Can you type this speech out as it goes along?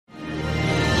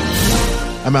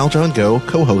I'm Aljon Go,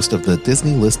 co-host of the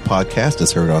Disney List podcast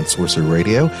as heard on Sorcerer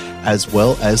Radio, as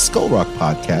well as Skull Rock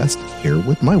podcast, here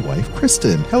with my wife,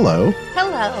 Kristen. Hello.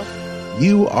 Hello.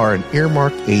 You are an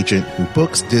earmarked agent who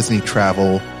books Disney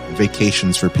travel and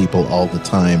vacations for people all the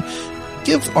time.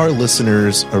 Give our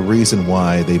listeners a reason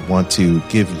why they want to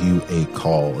give you a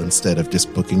call instead of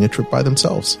just booking a trip by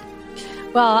themselves.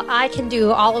 Well, I can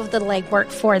do all of the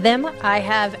legwork for them. I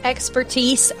have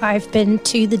expertise. I've been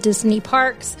to the Disney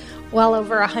parks well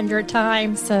over 100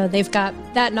 times, so they've got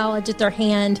that knowledge at their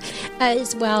hand,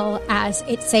 as well as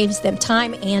it saves them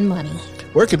time and money.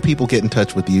 Where can people get in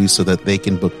touch with you so that they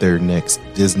can book their next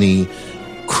Disney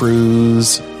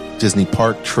cruise, Disney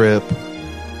park trip,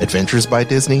 Adventures by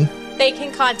Disney? They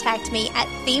can contact me at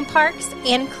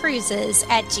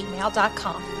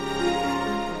themeparksandcruises@gmail.com.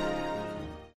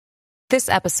 This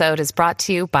episode is brought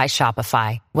to you by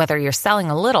Shopify. Whether you're selling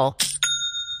a little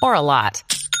or a lot,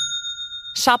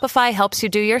 Shopify helps you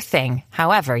do your thing,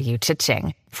 however you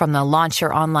cha-ching. From the launch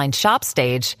your online shop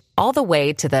stage, all the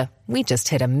way to the we just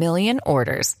hit 1 million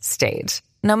orders stage.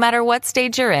 No matter what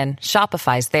stage you're in,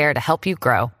 Shopify's there to help you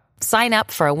grow. Sign up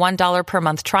for a $1 per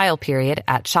month trial period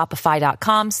at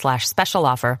shopify.com/special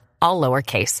offer, all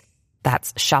lowercase.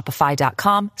 That's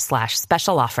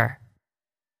shopify.com/special offer.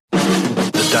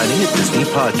 The Dining at Disney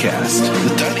podcast.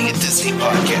 The Dining at Disney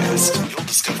podcast. You'll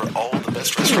discover all the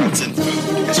best restaurants and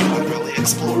food as you literally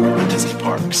explore the Disney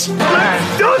parks.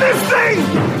 Let's do this thing!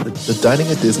 The Dining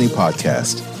at Disney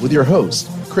podcast with your hosts,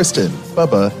 Kristen,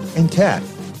 Bubba, and Kat.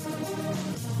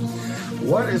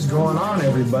 What is going on,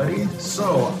 everybody?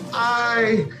 So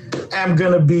I am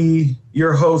going to be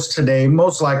your host today.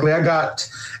 Most likely, I got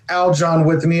Aljon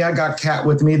with me. I got Kat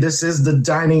with me. This is the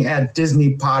Dining at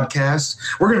Disney podcast.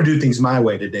 We're going to do things my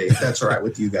way today, if that's all right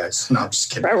with you guys. No, I'm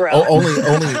just kidding.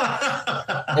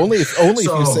 Only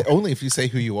if you say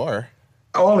who you are.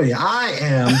 Only I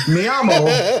am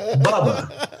Miyamo Bubba.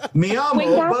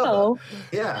 Miyamo Bubba.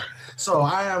 Yeah. So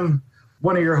I am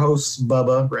one of your hosts,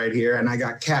 Bubba, right here, and I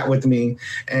got Kat with me,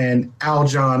 and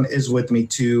Aljon is with me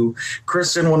too.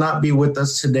 Kristen will not be with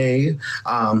us today.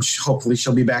 Hopefully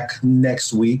she'll be back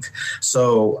next week.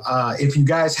 So if you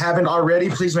guys haven't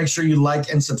already, please make sure you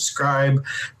like and subscribe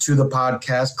to the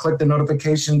podcast. Click the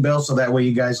notification bell so that way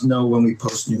you guys know when we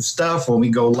post new stuff, when we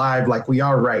go live like we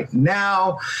are right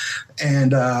now.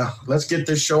 And let's get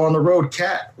this show on the road.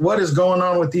 Kat, what is going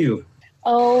on with you?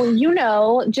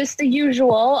 Oh, just the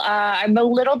usual. I'm a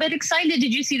little bit excited.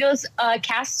 Did you see those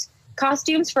cast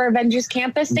costumes for Avengers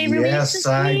Campus they released this week? Yes,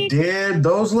 I did.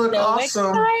 Those look awesome.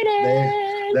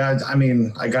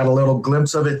 Excited. I got a little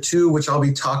glimpse of it too, which I'll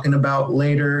be talking about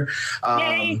later.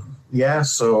 Yeah,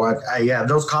 so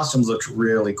those costumes look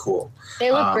really cool.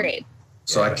 They look great.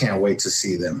 So I can't wait to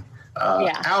see them.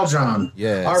 Aljon,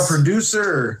 yes, our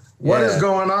producer, what is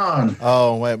going on?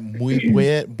 Oh, muy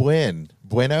bueno.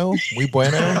 Muy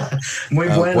bueno. Muy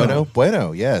bueno.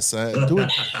 Bueno. Yes.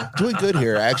 Doing good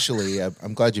here, actually.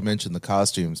 I'm glad you mentioned the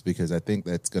costumes because I think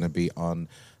that's going to be on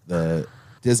the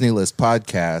Disney List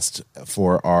podcast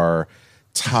for our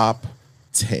top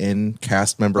 10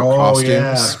 cast member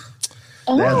costumes.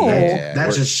 Yeah.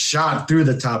 That just shot through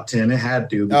the top 10. It had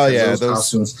to. Those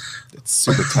costumes. It's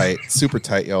super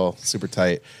tight, y'all. Super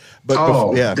tight.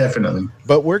 But definitely.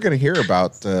 But we're going to hear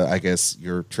about, I guess,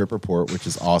 your trip report, which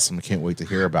is awesome. I can't wait to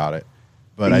hear about it.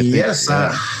 But I think,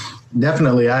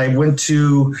 definitely. I went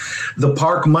to the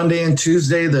park Monday and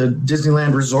Tuesday. The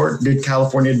Disneyland Resort did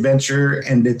California Adventure,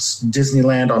 and it's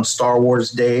Disneyland on Star Wars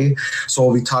Day. So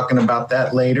we'll be talking about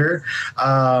that later.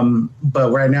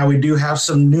 But right now we do have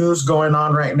some news going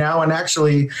on right now. And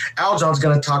actually, Aljon's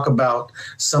going to talk about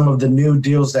some of the new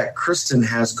deals that Kristen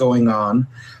has going on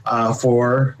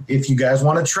for if you guys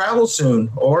want to travel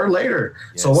soon or later.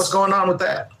 Yes. So what's going on with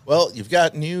that? Well, you've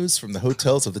got news from the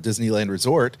hotels of the Disneyland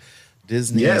Resort.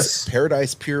 Disney's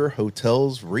Paradise Pier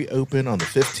hotels reopen on the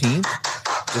 15th,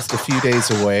 just a few days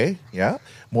away. Yeah.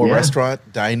 More restaurant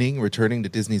dining returning to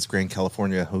Disney's Grand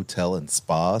California Hotel and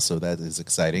Spa, so that is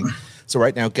exciting. So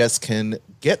right now, guests can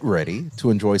get ready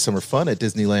to enjoy summer fun at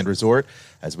Disneyland Resort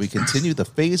as we continue the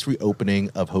phased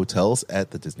reopening of hotels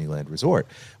at the Disneyland Resort.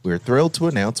 We're thrilled to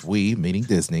announce, meaning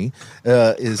Disney,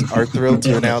 are thrilled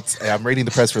to announce, I'm reading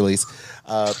the press release,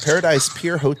 Paradise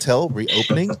Pier Hotel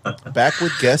reopening, back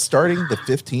with guests starting the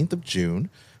 15th of June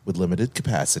with limited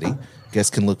capacity. Guests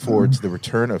can look forward to the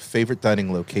return of favorite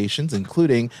dining locations,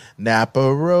 including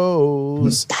Napa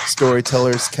Rose,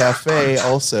 Storytellers Cafe,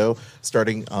 also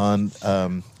starting on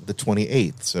the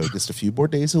 28th, so just a few more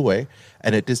days away.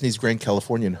 And at Disney's Grand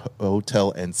Californian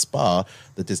Hotel and Spa,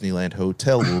 the Disneyland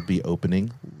Hotel will be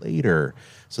opening later.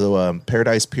 So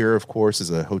Paradise Pier, of course, is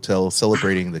a hotel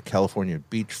celebrating the California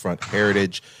beachfront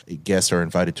heritage. Guests are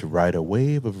invited to ride a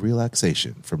wave of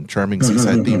relaxation from charming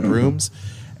seaside-themed rooms,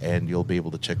 and you'll be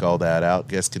able to check all that out.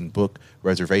 Guests can book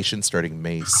reservations starting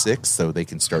May 6th, so they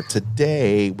can start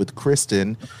today with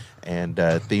Kristen and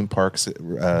theme parks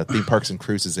and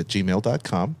cruises at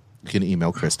gmail.com. You can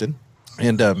email Kristen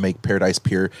and make Paradise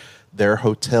Pier their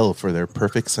hotel for their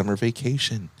perfect summer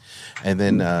vacation. And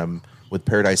then with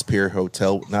Paradise Pier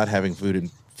Hotel not having food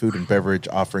and beverage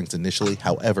offerings initially,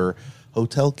 however,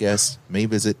 hotel guests may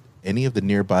visit any of the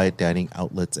nearby dining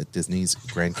outlets at Disney's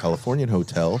Grand Californian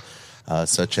Hotel,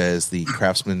 such as the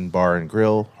Craftsman Bar and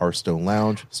Grill, Hearthstone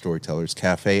Lounge, Storytellers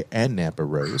Cafe, and Napa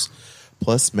Rose,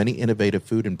 plus many innovative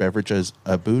food and beverage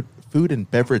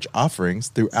offerings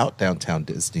throughout downtown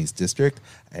Disney's district,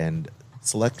 and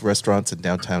select restaurants in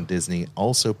downtown Disney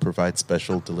also provide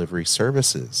special delivery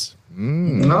services.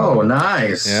 Oh,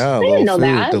 nice. Yeah, a little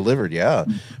food delivered,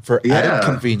 For added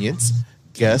convenience,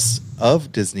 guests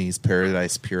of Disney's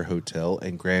Paradise Pier Hotel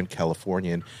and Grand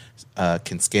Californian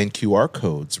can scan QR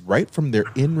codes right from their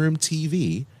in-room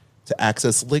TV to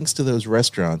access links to those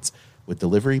restaurants with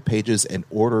delivery pages and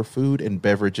order food and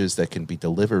beverages that can be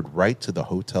delivered right to the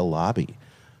hotel lobby.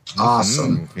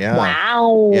 Awesome. Yeah.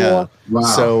 Wow. Yeah. Wow.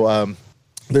 So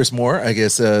there's more. I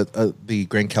guess the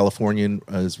Grand Californian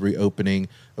is reopening,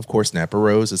 of course, Napa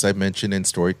Rose, as I mentioned, and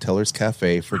Storytellers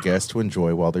Cafe for guests to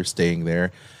enjoy while they're staying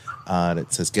there. And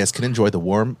it says guests can enjoy the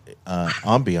warm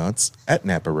ambiance at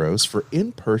Napa Rose for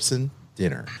in-person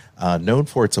dinner. Known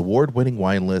for its award-winning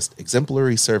wine list,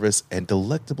 exemplary service, and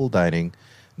delectable dining,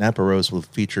 Napa Rose will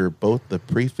feature both the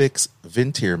prefix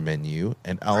Ventier menu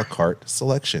and a la carte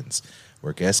selections,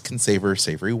 where guests can savor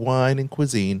savory wine and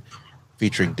cuisine,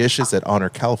 featuring dishes that honor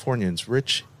Californians'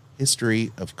 rich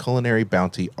history of culinary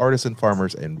bounty, artisan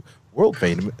farmers, and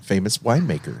world-famous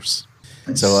winemakers.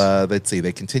 So let's see.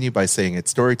 They continue by saying at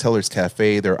Storytellers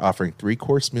Cafe, they're offering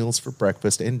 3-course meals for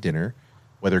breakfast and dinner.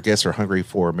 Whether guests are hungry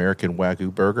for American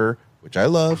Wagyu burger, which I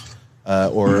love,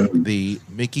 or the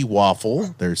Mickey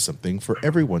waffle, there's something for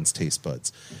everyone's taste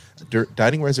buds.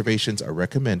 Dining reservations are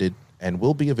recommended and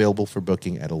will be available for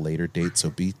booking at a later date.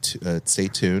 So stay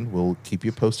tuned. We'll keep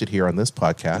you posted here on this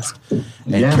podcast.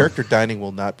 And character dining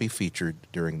will not be featured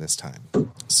during this time.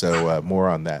 So more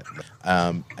on that.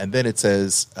 And then it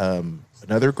says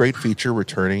another great feature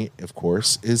returning, of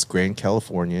course, is Grand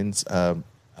Californian's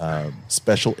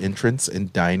special entrance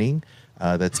and dining.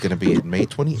 That's going to be on May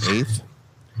 28th.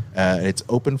 It's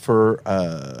open for,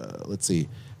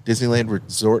 Disneyland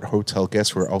Resort Hotel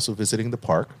guests who are also visiting the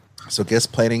park. So guests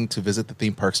planning to visit the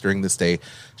theme parks during this day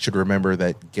should remember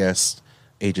that guests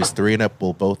ages 3 and up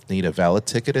will both need a valid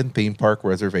ticket and theme park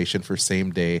reservation for same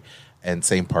day and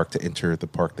same park to enter the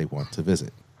park they want to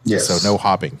visit. Yes. So no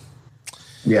hopping.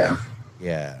 Yeah.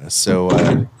 Yeah.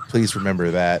 So please remember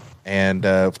that. And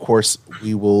of course,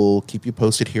 we will keep you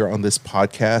posted here on this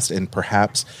podcast, and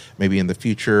perhaps maybe in the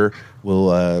future,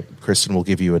 Kristen will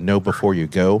give you a know before you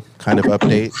go kind of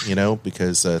update,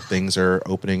 because things are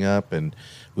opening up and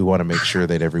we want to make sure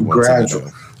that everyone's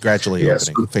gradually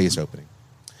opening, phased opening.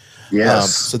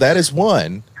 Yes. So that is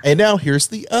one. And now here's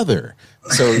the other.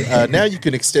 So now you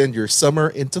can extend your summer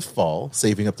into fall,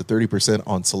 saving up to 30%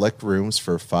 on select rooms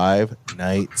for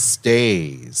 5-night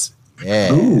stays.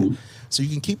 Yeah. Ooh. So you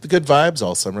can keep the good vibes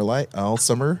all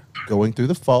summer going through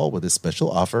the fall with a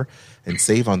special offer and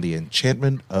save on the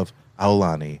enchantment of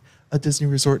Aulani, a Disney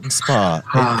resort and spa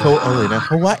in Ko'olina,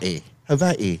 Hawaii.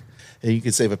 And you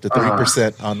can save up to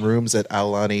 30% on rooms at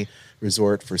Aulani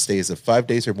Resort for stays of 5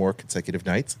 days or more consecutive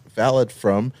nights, valid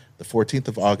from the 14th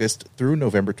of August through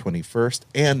November 21st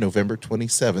and November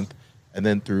 27th, and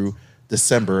then through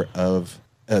December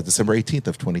 18th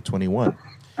of 2021.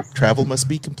 Travel must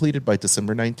be completed by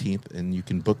December 19th, and you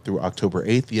can book through October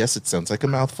 8th. Yes, it sounds like a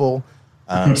mouthful.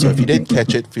 So if you didn't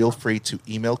catch it, feel free to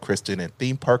email Kristen at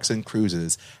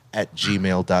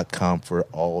themeparksandcruises@gmail.com for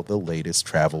all the latest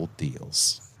travel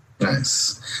deals.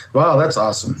 Nice. Wow, that's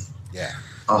awesome. Yeah.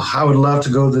 I would love to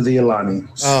go to the Aulani,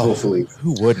 hopefully.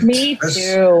 Who wouldn't? Me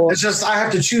too. It's just I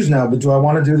have to choose now, but do I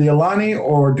want to do the Aulani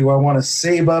or do I want to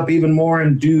save up even more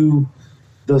and do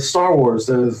the Star Wars,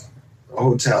 the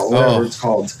hotel, whatever it's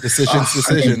called? Decisions.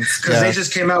 Because they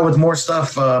just came out with more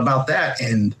stuff about that.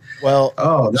 And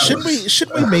should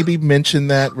we maybe mention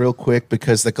that real quick?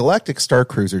 Because the Galactic Star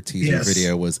Cruiser teaser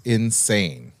video was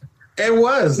insane. It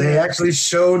was. They actually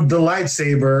showed the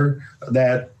lightsaber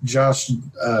that Josh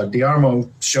D'Armo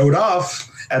showed off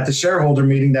at the shareholder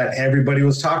meeting that everybody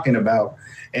was talking about.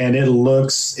 And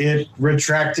it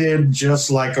retracted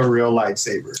just like a real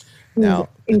lightsaber. Now,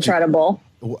 incredible.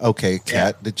 Okay,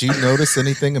 Kat, did you notice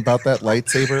anything about that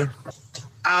lightsaber?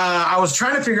 I was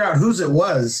trying to figure out whose it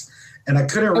was, and I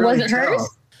couldn't really tell. Was it hers?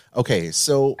 Okay,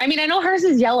 so... I mean, I know hers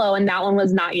is yellow, and that one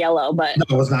was not yellow, but... No,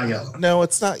 it was not yellow. No,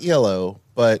 it's not yellow,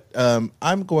 but I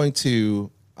am going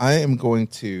to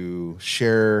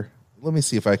share... Let me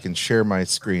see if I can share my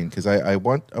screen, because I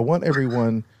want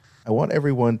everyone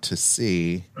to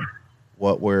see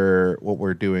what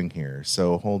we're doing here.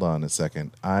 So hold on a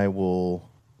second.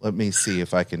 Let me see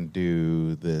if I can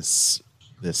do this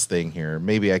thing here.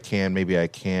 Maybe I can, maybe I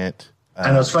can't. I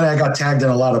know it's funny. I got tagged in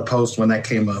a lot of posts when that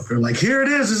came up. They're like, "Here it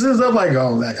is. This is." I'm like,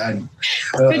 "Oh, that."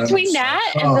 Between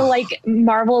that and the like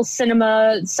Marvel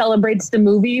Cinema celebrates the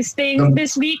movies thing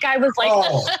this week, I was like,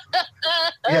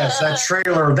 "Yes, that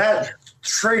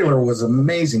trailer was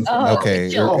amazing."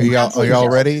 Okay, are y'all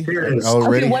ready? Here it is.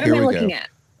 Okay, what am I looking at?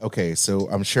 Okay, so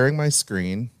I'm sharing my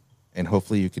screen, and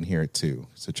hopefully you can hear it too.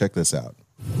 So check this out.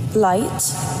 Light,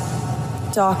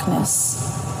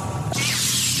 darkness,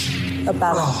 a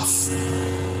balance.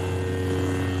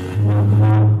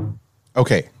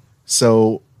 Okay,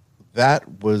 so that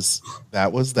was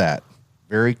that.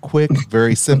 Very quick,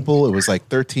 very simple. It was like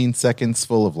 13 seconds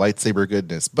full of lightsaber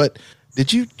goodness. But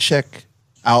did you check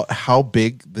out how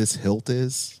big this hilt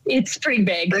is? It's pretty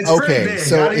big. It's pretty big.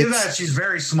 So that she's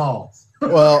very small.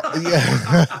 Well,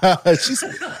 yeah,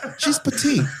 she's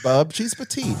petite, bub. She's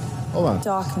petite. Hold on.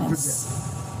 Darkness.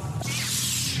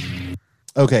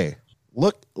 Okay,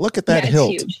 look at that hilt.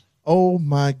 Huge. Oh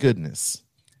my goodness,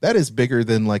 that is bigger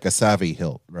than like a Savi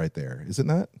hilt right there, is it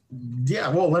not? Yeah.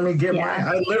 Well, let me get my.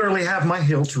 I literally have my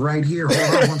hilt right here.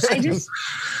 Hold on one second.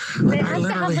 It has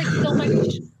to have like so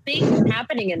much things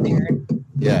happening in there.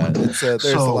 Yeah, there's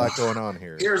a lot going on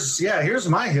here. Here's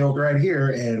my hilt right here,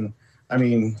 and. I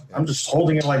mean, I'm just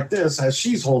holding it like this as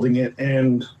she's holding it.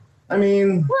 And I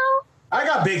mean, I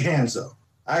got big hands, though.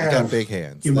 I got big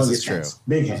hands. This is true.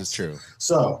 Big hands. This is true.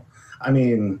 So, I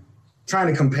mean, trying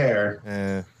to compare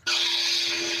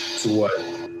to what?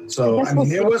 So, I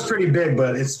mean, it was pretty big,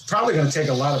 but it's probably going to take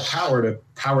a lot of power to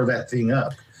power that thing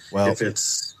up. Well, if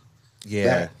it's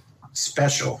that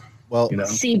special. Well,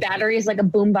 C batteries like a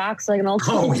boombox, like an old.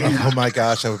 Oh my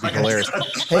gosh, that would be hilarious.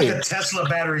 Like a Tesla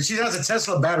battery. She has a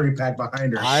Tesla battery pack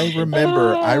behind her. I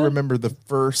remember the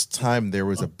first time there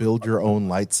was a build your own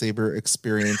lightsaber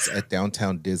experience at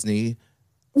Downtown Disney,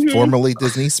 formerly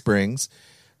Disney Springs.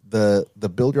 The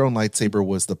build your own lightsaber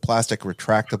was the plastic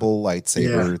retractable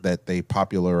lightsaber that they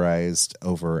popularized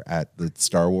over at the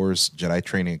Star Wars Jedi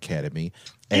Training Academy.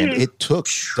 And it took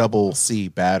double C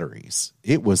batteries.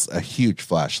 It was a huge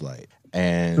flashlight.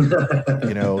 And,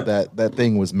 that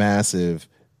thing was massive.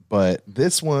 But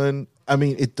this one, I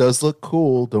mean, it does look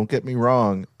cool. Don't get me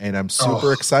wrong. And I'm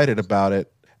super excited about it.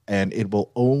 And it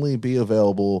will only be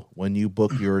available when you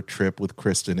book your trip with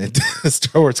Kristen into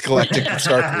Star Wars Galactic and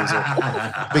Star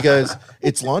Cruiser. Because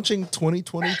it's launching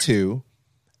 2022.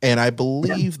 And I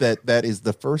believe that is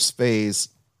the first phase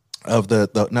of the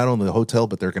not only the hotel,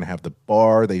 but they're going to have the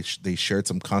bar. They shared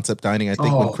some concept dining. I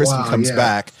think when Kristen comes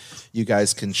back, you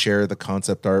guys can share the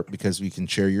concept art because we can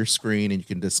share your screen and you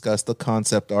can discuss the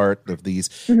concept art of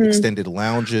these extended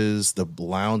lounges. The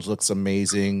lounge looks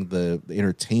amazing. The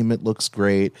entertainment looks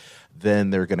great.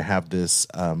 Then they're going to have this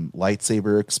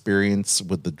lightsaber experience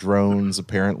with the drones.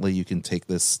 Apparently, you can take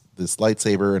this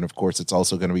lightsaber, and of course, it's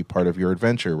also going to be part of your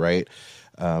adventure, right?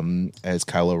 As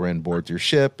Kylo Ren boards your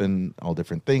ship and all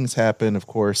different things happen, of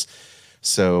course.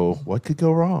 So what could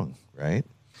go wrong, right?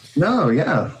 No,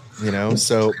 yeah.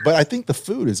 But I think the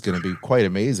food is going to be quite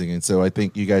amazing. And so I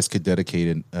think you guys could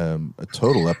dedicate a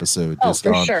total episode just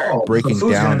on breaking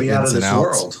down ins and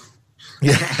outs. World.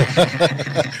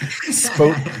 Yeah.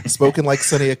 Spoken like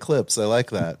Sunny Eclipse. I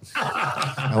like that.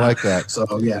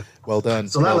 So, yeah. Well done.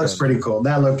 So that looks pretty cool.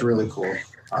 That looked really cool.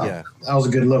 Yeah, that was a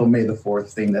good little May the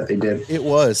 4th thing that they did. It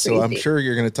was. So I'm sure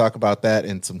you're going to talk about that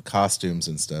and some costumes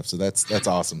and stuff. So that's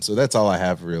awesome. So that's all I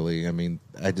have, really. I mean,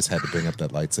 I just had to bring up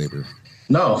that lightsaber.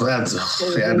 No, it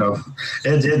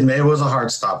was a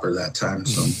heart stopper that time.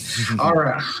 So, all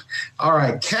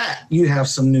right, Kat, you have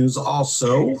some news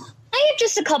also. I have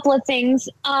just a couple of things.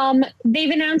 They've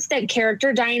announced that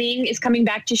character dining is coming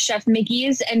back to Chef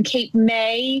Mickey's and Cape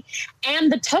May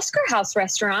and the Tusker House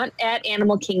restaurant at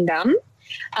Animal Kingdom.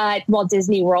 At Walt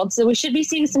Disney World. So we should be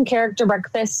seeing some character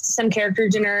breakfasts, some character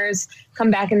dinners come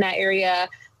back in that area.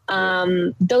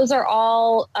 Those are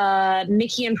all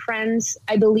Mickey and Friends,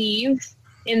 I believe.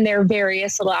 in their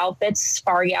various little outfits,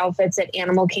 safari outfits at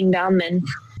Animal Kingdom. And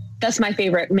that's my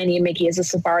favorite Minnie and Mickey is a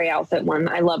safari outfit one.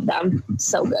 I love them.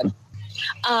 So good.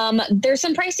 There's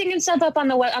some pricing and stuff up on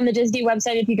the Disney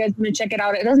website if you guys want to check it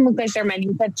out. It doesn't look like their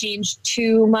menus have changed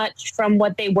too much from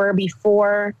what they were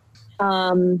before.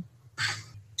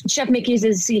 Chef Mickey's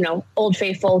is, Old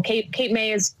Faithful. Cape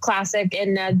May is classic.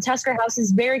 And Tusker House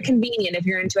is very convenient if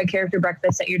you're into a character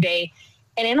breakfast at your day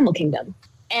at Animal Kingdom.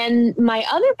 And my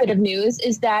other bit of news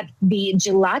is that the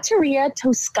Gelateria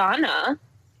Toscana,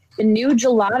 the new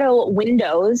gelato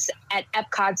windows at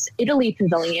Epcot's Italy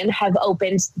Pavilion, have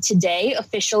opened today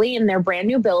officially in their brand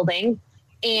new building.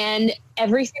 And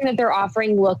everything that they're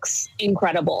offering looks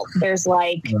incredible. There's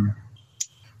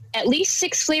at least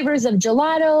 6 flavors of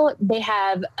gelato. They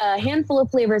have a handful of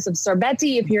flavors of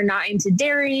sorbetti if you're not into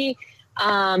dairy.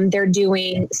 They're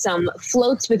doing some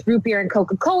floats with root beer and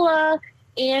Coca-Cola.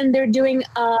 And they're doing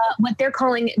what they're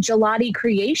calling gelati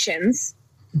creations,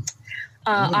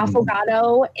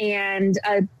 affogato, and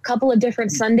a couple of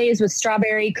different sundaes with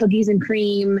strawberry cookies and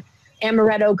cream,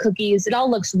 amaretto cookies. It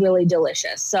all looks really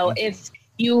delicious. So if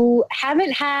you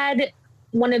haven't had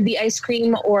one of the ice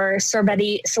cream or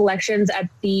sorbetti selections at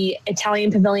the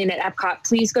Italian Pavilion at Epcot,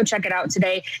 please go check it out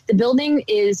today. The building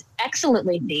is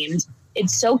excellently themed.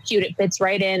 It's so cute. It fits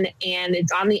right in, and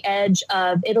it's on the edge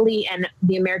of Italy and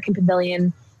the American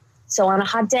Pavilion. So on a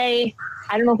hot day,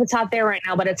 I don't know if it's hot there right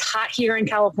now, but it's hot here in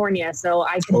California. So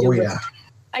I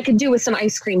could do with some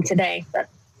ice cream today. But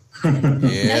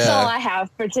that's all I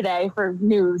have for today for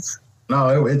news.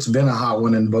 No, it's been a hot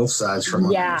one in both sides from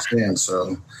what I understand.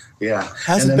 So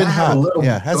hasn't been hot.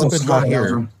 Hasn't been hot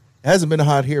here. It hasn't been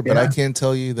hot here, but I can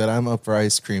tell you that I'm up for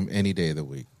ice cream any day of the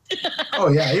week. Oh,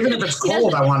 yeah. Even if it's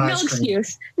cold, I want ice cream.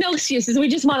 No excuses. We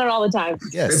just want it all the time.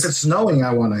 Yes. If it's snowing,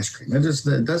 I want ice cream. It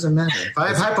doesn't matter. If I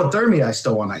have hypothermia, I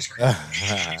still want ice cream.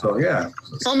 So, yeah.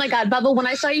 Oh, my God. Bubba, when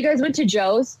I saw you guys went to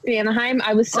Joe's in Anaheim,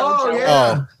 I was so jealous.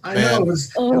 Yeah. I know. It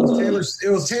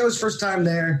was Taylor's first time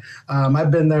there. I've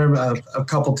been there a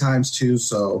couple times, too.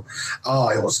 So,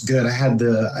 it was good.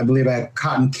 I believe I had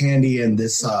cotton candy and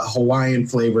this Hawaiian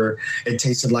flavor. It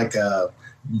tasted like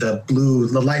the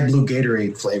light blue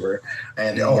Gatorade flavor,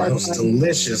 and it was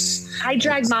delicious. I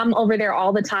drag Mom over there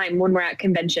all the time when we're at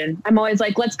convention. I'm always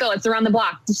like, let's go, it's around the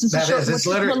block. It's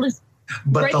literally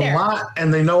but right the line,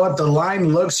 and they know what, the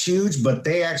line looks huge, but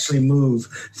they actually move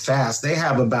fast. They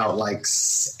have about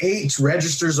 8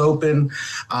 registers open.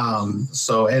 And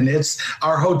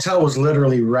our hotel was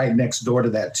literally right next door to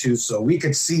that too. So we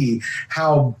could see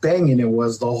how banging it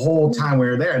was the whole time we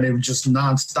were there. And it was just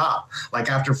nonstop.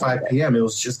 After 5 p.m., it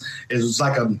was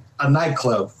like a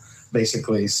nightclub,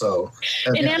 basically. So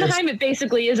in Anaheim, it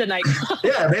basically is a nightclub.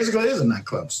 Yeah, basically it is a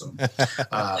nightclub. So,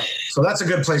 so that's a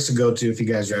good place to go to if you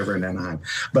guys are ever in Anaheim.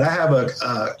 But I have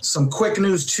some quick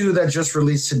news too that just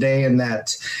released today, and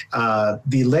that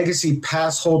the Legacy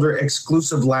Pass Holder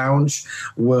Exclusive Lounge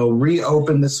will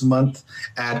reopen this month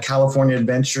at California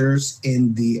Adventures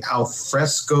in the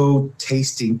Alfresco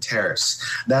Tasting Terrace.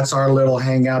 That's our little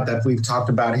hangout that we've talked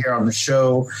about here on the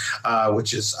show,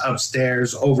 which is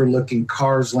upstairs overlooking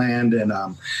Cars Land and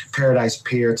Paradise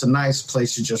Pier. It's a nice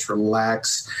place to just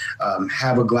relax,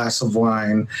 have a glass of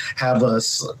wine, have a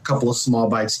couple of small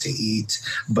bites to eat.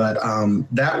 But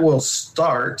that will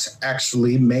start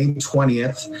actually May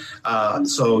 20th.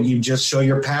 So you just show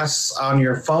your pass on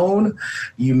your phone.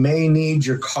 You may need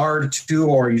your card too,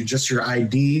 or just your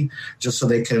ID, just so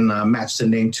they can match the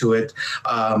name to it.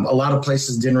 A lot of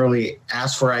places didn't really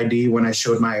ask for ID when I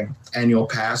showed my annual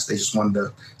pass. They just wanted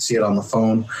to see it on the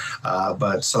phone.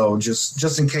 But so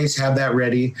just in case, have that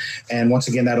ready. And once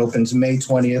again, that opens May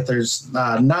 20th. There's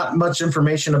not much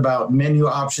information about menu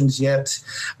options yet,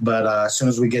 but as soon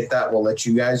as we get that, we'll let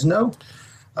you guys know.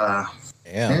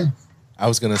 Yeah. I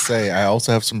was going to say, I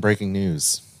also have some breaking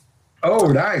news.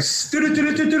 Oh, nice.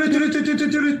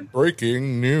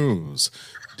 Breaking news.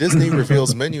 Disney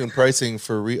reveals menu and pricing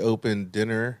for reopened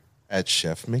dinner at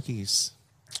Chef Mickey's.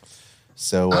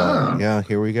 So,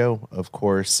 here we go. Of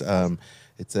course,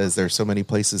 it says there's so many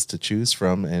places to choose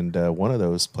from, and one of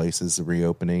those places, the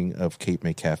reopening of Cape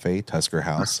May Cafe, Tusker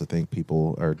House, I think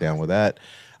people are down with that,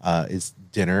 is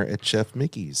dinner at Chef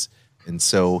Mickey's. And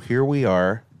so here we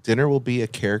are. Dinner will be a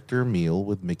character meal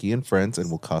with Mickey and friends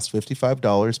and will cost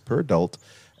 $55 per adult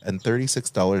and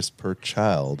 $36 per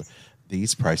child.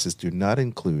 These prices do not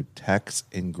include tax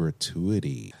and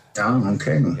gratuity. Oh,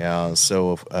 okay. Yeah,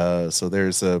 so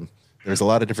there's a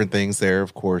lot of different things there.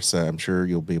 Of course, I'm sure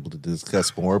you'll be able to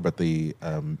discuss more, but the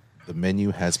menu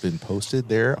has been posted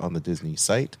there on the Disney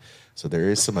site. So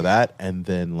there is some of that. And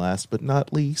then last but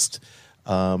not least,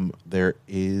 there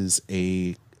is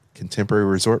a Contemporary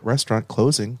Resort restaurant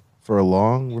closing for a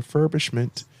long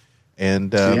refurbishment.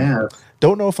 And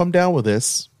don't know if I'm down with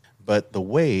this, but the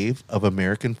wave of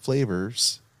American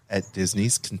flavors at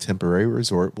Disney's Contemporary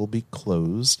Resort will be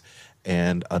closed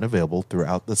and unavailable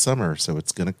throughout the summer. So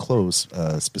it's going to close.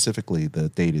 Specifically, the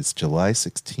date is July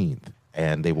 16th.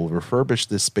 And they will refurbish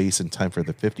this space in time for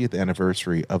the 50th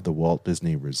anniversary of the Walt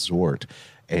Disney Resort.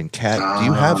 And Kat, do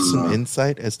you have some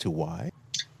insight as to why?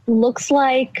 Looks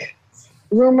like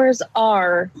rumors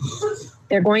are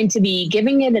they're going to be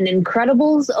giving it an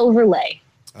Incredibles overlay.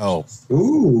 Oh.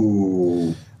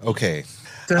 Ooh. Okay.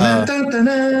 Dun, dun, dun,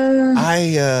 dun.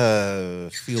 I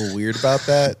feel weird about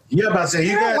that. Yeah, about to say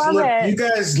you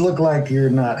guys look like you're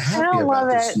not happy about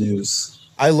this news.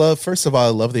 First of all,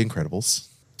 I love The Incredibles.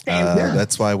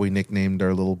 That's why we nicknamed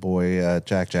our little boy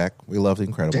Jack. We love The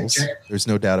Incredibles. Jack. There's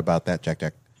no doubt about that, Jack.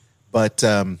 But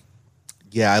I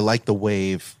like the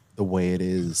wave the way it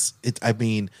is.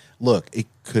 Look,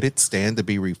 could it stand to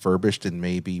be refurbished and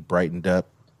maybe brightened up,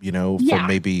 for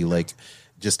maybe like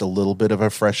just a little bit of a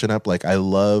freshen up. Like I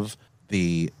love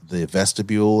the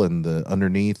vestibule and the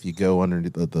underneath. You go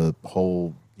underneath the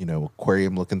whole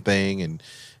aquarium looking thing, and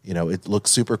it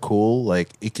looks super cool. Like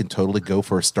it can totally go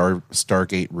for a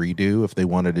Stargate redo if they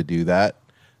wanted to do that.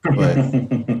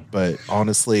 But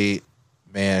honestly,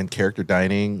 man, character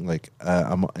dining and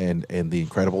The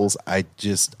Incredibles.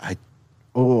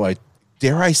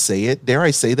 Dare I say it? Dare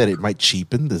I say that it might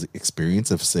cheapen the experience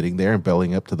of sitting there and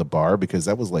bellying up to the bar, because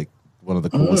that was like one of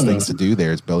the coolest things to do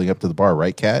there is bellying up to the bar,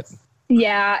 right, Kat?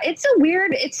 Yeah, it's a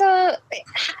weird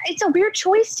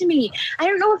choice to me. I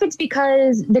don't know if it's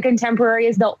because the Contemporary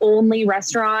is the only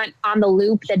restaurant on the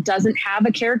Loop that doesn't have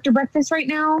a character breakfast right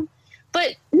now.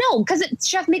 But no, because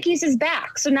Chef Mickey's is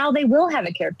back, so now they will have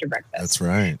a character breakfast. That's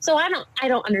right. So I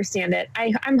don't understand it.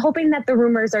 I'm hoping that the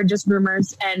rumors are just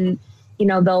rumors, and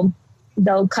they'll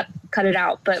cut it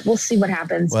out. But we'll see what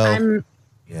happens. Well,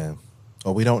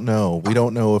 Well, we don't know. We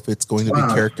don't know if it's going to be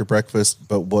character breakfast,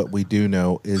 but what we do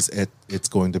know is it's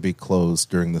going to be closed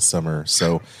during the summer.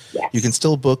 So you can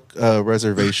still book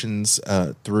reservations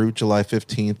through July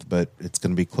 15th, but it's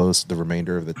going to be closed the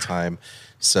remainder of the time.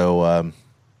 So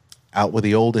out with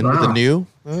the old and with the new.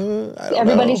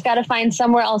 Everybody's got to find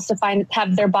somewhere else to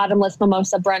have their bottomless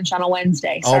mimosa brunch on a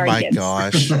Wednesday. Sorry, oh my kids.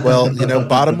 Gosh. Well,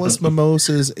 bottomless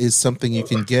mimosas is something you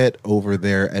can get over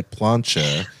there at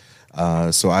Plancha.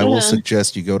 So I will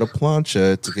suggest you go to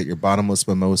Plancha to get your bottomless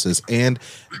mimosas and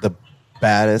the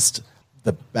baddest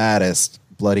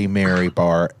Bloody Mary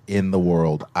bar in the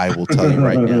world. I will tell you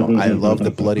right now. I love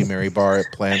the Bloody Mary bar at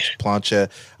Plancha.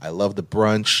 I love the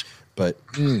brunch, but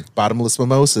bottomless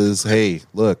mimosas. Hey,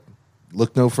 look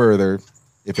no further.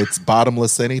 If it's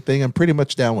bottomless anything, I'm pretty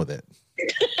much down with it.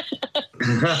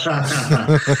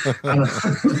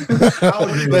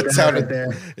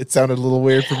 It sounded a little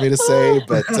weird for me to say,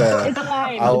 but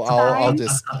I'll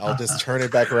just turn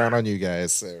it back around on you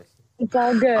guys. So. It's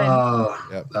all good.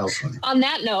 That was funny. On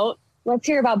that note, let's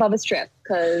hear about Bubba's trip,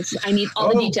 because I need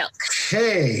all the details.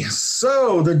 Okay,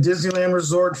 so the Disneyland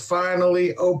Resort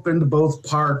finally opened both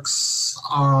parks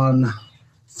on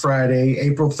Friday,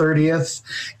 April 30th,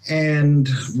 and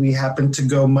we happened to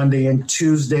go Monday and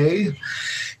Tuesday.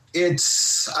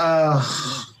 It's a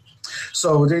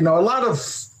lot of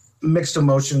mixed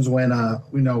emotions when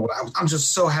I'm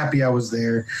just so happy I was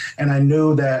there, and I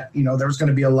knew that there was going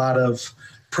to be a lot of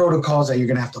protocols that you're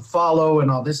going to have to follow and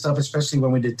all this stuff, especially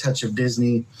when we did Touch of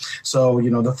Disney. So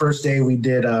the first day we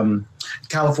did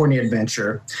California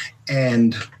Adventure,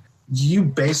 and you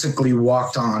basically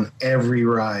walked on every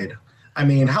ride. I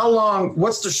mean,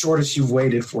 what's the shortest you've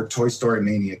waited for Toy Story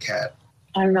Mania, Kat?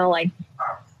 I don't know, like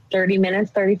 30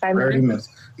 minutes, 35 minutes. 30 minutes,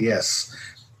 yes.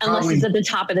 Unless it's at the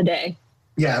top of the day.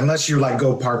 Yeah, unless you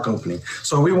go park opening.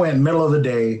 So we went middle of the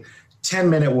day,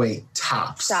 10-minute wait,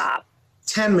 tops. Stop.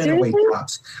 10-minute wait,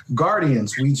 tops.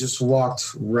 Guardians, we just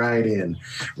walked right in.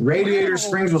 Radiator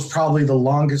Springs was probably the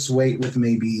longest wait with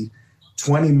maybe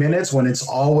 20 minutes when it's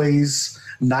always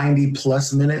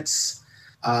 90-plus minutes.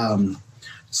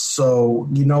 So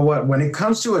you know what? When it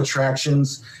comes to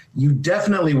attractions, you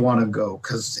definitely want to go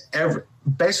because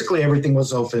basically everything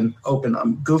was open.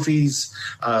 Goofy's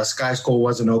Sky School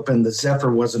wasn't open. The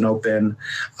Zephyr wasn't open.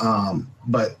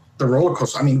 But the roller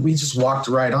coaster, I mean, we just walked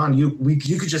right on. You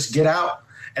could just get out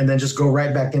and then just go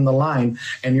right back in the line,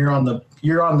 and you're on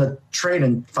the train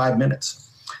in 5 minutes.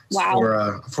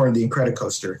 Wow. For the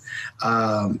Incredicoaster.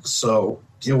 So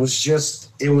it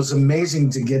was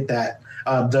amazing to get that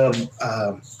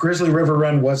The Grizzly River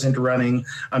Run wasn't running,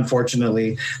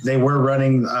 unfortunately. They were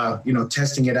running,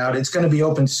 testing it out. It's going to be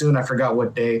open soon. I forgot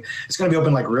what day. It's going to be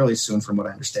open like really soon from what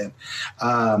I understand.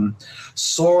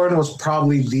 Soarin' was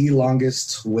probably the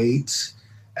longest wait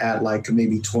at like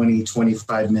maybe 20,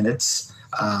 25 minutes.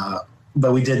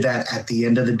 But we did that at the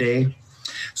end of the day.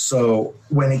 So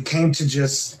when it came to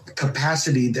just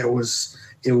capacity,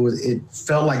 it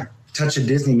felt like Touch of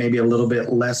Disney, maybe a little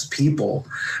bit less people,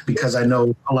 because I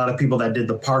know a lot of people that did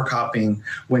the park hopping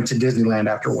went to Disneyland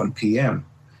after 1 p.m.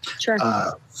 Sure.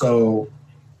 So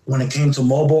when it came to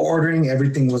mobile ordering,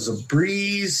 everything was a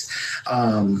breeze.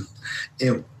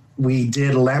 We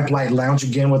did Lamplight Lounge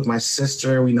again with my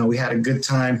sister. We had a good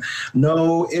time.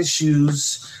 No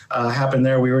issues happened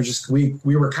there. We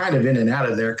were kind of in and out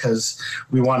of there because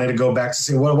we wanted to go back to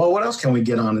see what else can we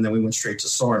get on, and then we went straight to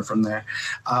Soarin' from there.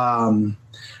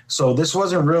 So this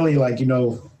wasn't really like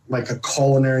a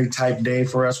culinary type day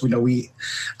for us.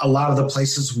 A lot of the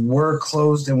places were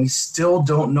closed, and we still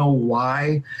don't know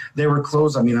why they were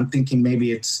closed. I mean, I'm thinking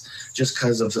maybe it's just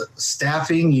because of the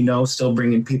staffing, still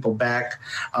bringing people back.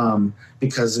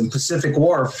 Because in Pacific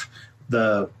Wharf,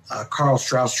 the Carl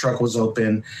Strauss truck was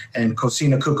open and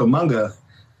Cocina Cucamonga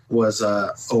was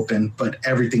open, but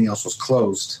everything else was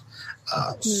closed.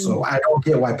 So I don't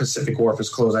get why Pacific Wharf is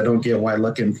closed. I don't get why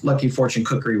Lucky Fortune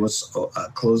Cookery was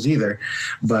closed either.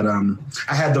 But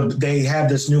they had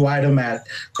this new item at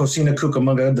Cocina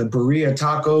Cucamonga, the Birria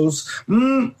tacos.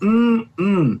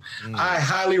 I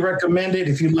highly recommend it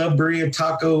if you love Birria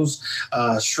tacos,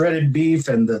 shredded beef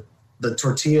and the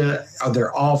tortilla,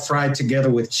 they're all fried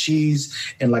together with cheese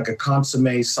and like a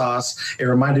consomme sauce. It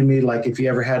reminded me like if you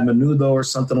ever had menudo or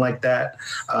something like that,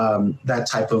 that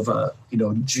type of,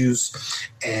 juice.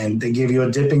 And they give you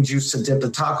a dipping juice to dip the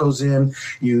tacos in.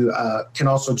 You can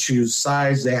also choose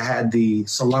sides. They had the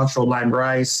cilantro lime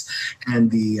rice and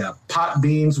the pot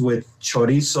beans with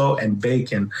chorizo and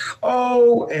bacon.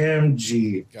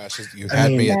 OMG. Gosh, you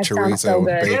had me at chorizo and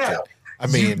bacon. Yeah. I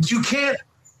mean, you can't.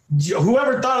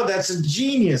 Whoever thought of that's a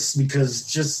genius, because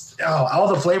just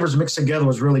all the flavors mixed together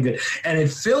was really good, and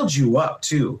it filled you up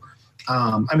too.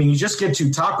 You just get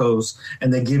 2 tacos,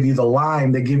 and they give you the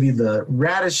lime, they give you the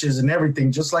radishes and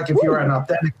everything, just like if you were an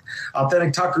authentic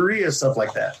taqueria, stuff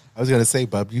like that. I was going to say,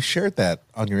 Bub, you shared that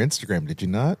on your Instagram, did you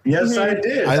not? Yes, I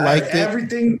did. I liked it.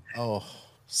 Everything. Oh,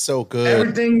 so good.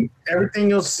 Everything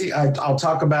you'll see, I'll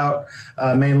talk about.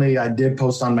 Mainly, I did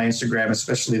post on my Instagram,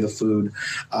 especially the food.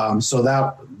 So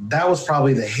that was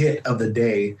probably the hit of the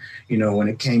day. When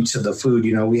it came to the food,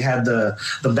 we had the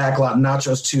backlot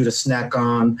nachos too to snack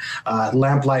on.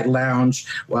 Lamplight Lounge.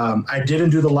 I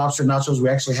didn't do the lobster nachos. We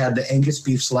actually had the Angus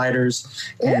beef sliders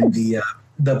and the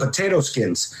potato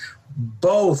skins.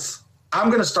 Both. I'm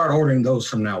going to start ordering those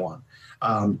from now on.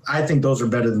 I think those are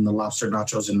better than the lobster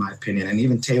nachos, in my opinion. And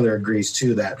even Taylor agrees,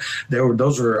 too, that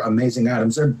those are amazing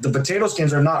items. The potato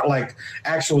skins are not like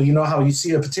actual, how you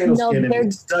see a potato skin and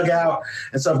it's dug out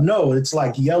and stuff. No, it's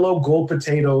like yellow gold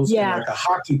potatoes, and like a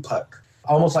hockey puck,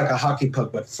 almost like a hockey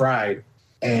puck, but fried.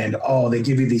 And, they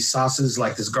give you these sauces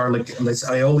like this garlic, this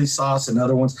aioli sauce and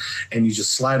other ones, and you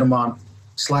just slide them on.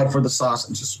 Slide for the sauce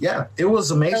and it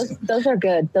was amazing. Those are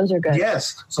good.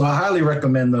 Yes. So I highly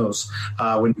recommend those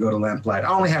when you go to Lamplight. I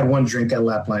only had 1 drink at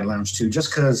Lamplight Lounge too, just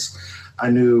because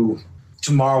I knew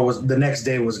the next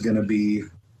day was going to be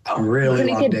a really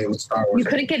long day with Star Wars. You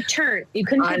couldn't get turned. You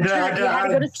couldn't get turned. You had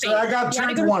to go to space. So I got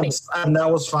turned once, and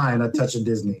that was fine. A touch of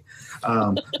Disney.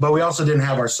 But we also didn't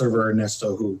have our server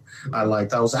Ernesto, who I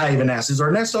liked. I even asked, "Is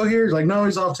Ernesto here?" He's like, "No,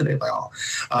 he's off today." Like,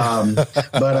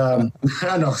 but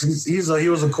I know he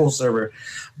was a cool server.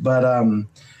 But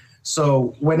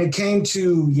so when it came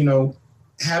to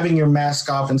having your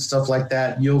mask off and stuff like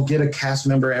that, you'll get a cast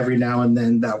member every now and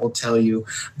then that will tell you.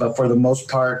 But for the most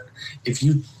part, if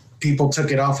people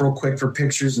took it off real quick for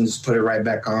pictures and just put it right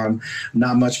back on,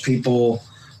 not much people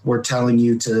were telling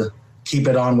you to keep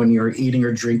it on when you were eating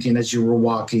or drinking as you were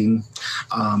walking.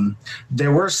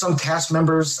 There were some cast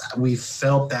members we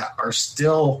felt that are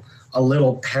still a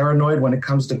little paranoid when it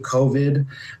comes to COVID.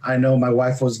 I know my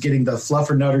wife was getting the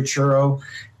Fluffernutter churro,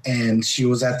 and she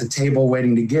was at the table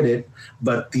waiting to get it,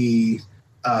 but the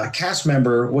cast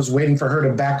member was waiting for her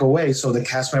to back away so the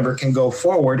cast member can go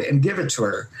forward and give it to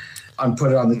her and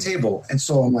put it on the table. And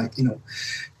so I'm like, you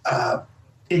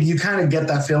kind of get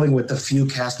that feeling with a few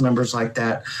cast members like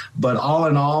that. But all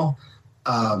in all,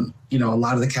 a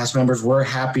lot of the cast members were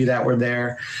happy that we're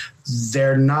there.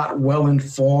 They're not well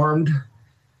informed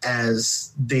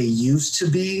as they used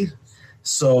to be.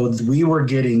 So we were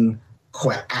getting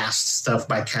asked stuff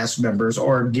by cast members,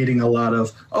 or getting a lot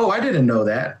of, "Oh, I didn't know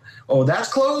that. Oh,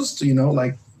 that's closed."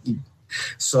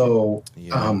 So,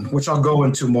 which I'll go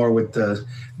into more with the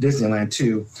Disneyland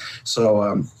too.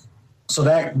 So, so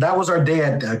that was our day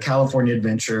at California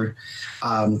Adventure.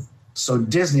 So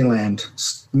Disneyland,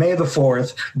 May the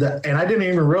 4th, and I didn't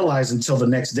even realize until the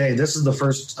next day. This is the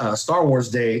first Star Wars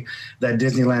day that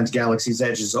Disneyland's Galaxy's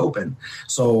Edge is open.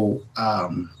 So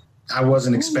I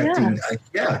wasn't expecting,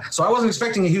 so I wasn't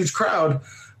expecting a huge crowd,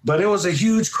 but it was a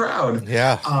huge crowd.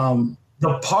 Yeah.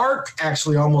 The park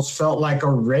actually almost felt like a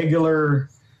regular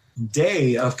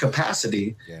day of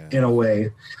capacity in a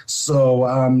way.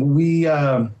 So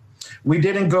we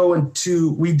didn't go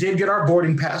into, we did get our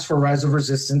boarding pass for Rise of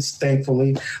Resistance,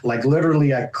 thankfully. Like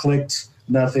literally I clicked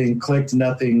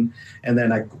nothing, and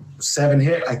then 7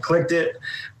 hit, I clicked it,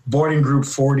 boarding group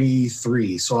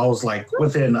 43. So I was like,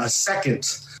 within a second,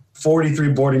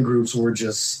 43 boarding groups were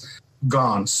just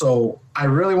gone. So I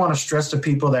really want to stress to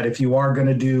people that if you are going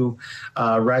to do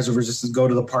Rise of Resistance, go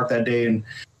to the park that day and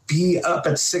be up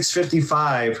at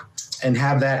 6:55 and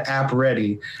have that app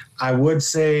ready. I would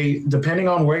say, depending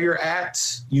on where you're at,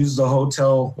 use the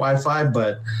hotel Wi-Fi,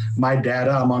 but my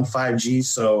data, I'm on 5G,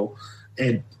 so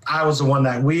I was the one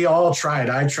that we all tried.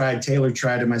 I tried, Taylor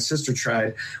tried, and my sister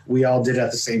tried. We all did it at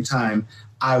the same time.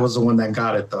 I was the one that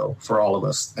got it, though, for all of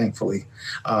us, thankfully.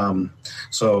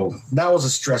 So that was a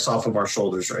stress off of our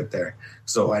shoulders right there.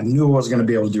 So I knew I was going to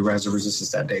be able to do Rise of Resistance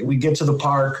that day. We get to the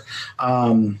park.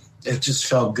 It just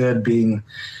felt good being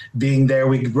there.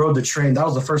 We rode the train. That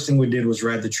was the first thing we did, was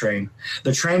ride the train.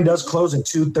 The train does close at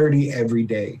 2:30 every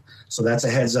day. So that's a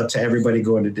heads up to everybody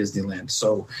going to Disneyland.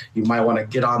 So you might want to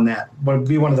get on that. But it'd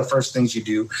be one of the first things you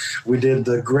do. We did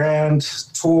the grand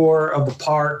tour of the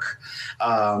park.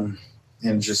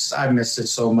 And just, I missed it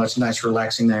so much. Nice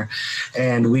relaxing there.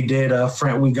 And we did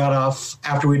we got off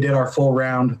after we did our full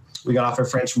round. We got off at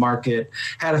French Market,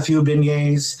 had a few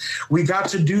beignets. We got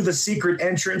to do the secret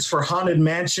entrance for Haunted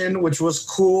Mansion, which was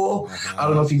cool. I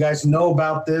don't know if you guys know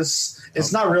about this.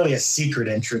 It's not really a secret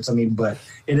entrance, but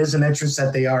it is an entrance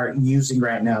that they are using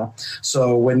right now.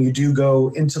 So when you do go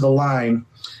into the line,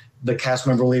 the cast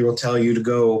member lead will tell you to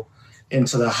go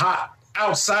into the hot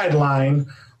outside line,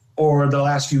 or they'll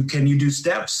ask you, can you do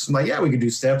steps? I'm like, yeah, we can do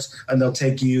steps. And they'll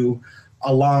take you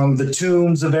along the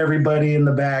tombs of everybody in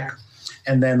the back.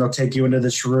 And then they'll take you into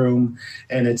this room,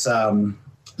 and it's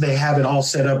they have it all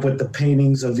set up with the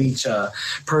paintings of each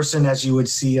person, as you would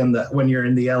see when you're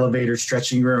in the elevator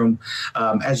stretching room,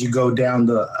 as you go down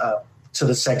to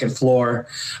the second floor,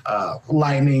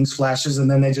 lightnings, flashes, and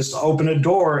then they just open a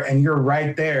door, and you're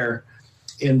right there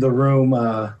in the room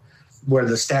where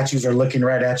the statues are looking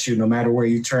right at you. No matter where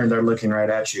you turn, they're looking right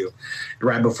at you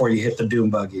right before you hit the doom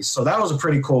buggies. So that was a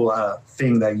pretty cool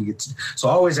thing that you get to. So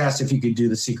I always asked if you could do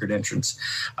the secret entrance.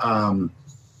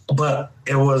 But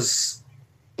it was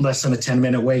less than a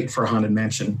 10-minute wait for Haunted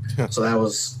Mansion. So that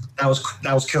was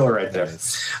killer right there.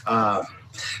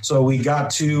 So we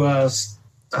got to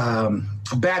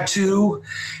Batuu,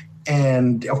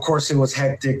 and of course it was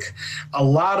hectic. A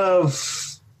lot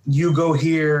of, you go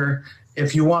here,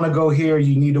 if you want to go here,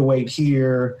 you need to wait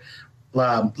here.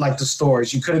 Like the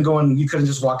stores, you couldn't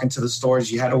just walk into the stores.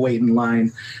 You had to wait in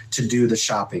line to do the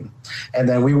shopping. And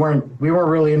then we weren't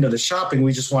really into the shopping.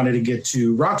 We just wanted to get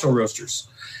to Ronto Roasters.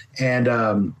 And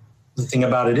the thing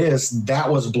about it is that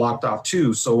was blocked off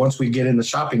too. So once we get in the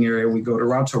shopping area, we go to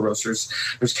Ronto Roasters.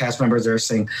 There's cast members there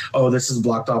saying, oh, this is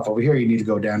blocked off over here. You need to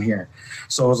go down here.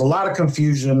 So it was a lot of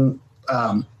confusion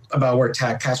about where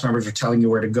cast members are telling you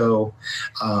where to go.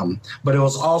 But it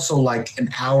was also like an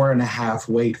hour and a half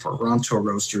wait for Ronto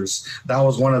Roasters. That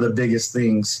was one of the biggest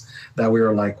things that we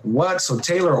were like, what? So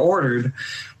Taylor ordered,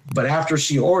 but after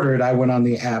she ordered, I went on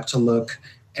the app to look,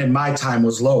 and my time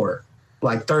was lower,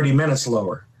 like 30 minutes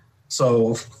lower.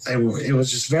 So it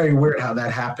was just very weird how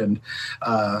that happened.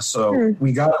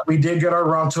 We did get our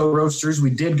Ronto Roasters.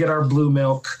 We did get our blue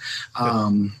milk,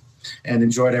 and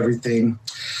enjoyed everything.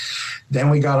 Then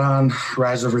we got on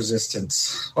Rise of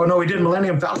Resistance. Oh, no, we did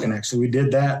Millennium Falcon, actually. We did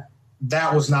that.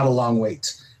 That was not a long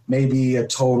wait. Maybe a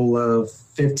total of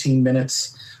 15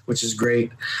 minutes, which is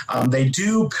great. They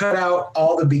do cut out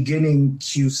all the beginning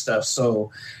queue stuff.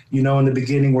 So, in the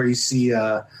beginning where you see,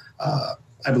 I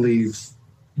believe,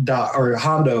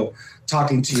 Hondo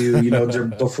talking to you,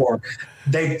 before.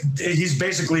 He's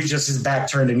basically just his back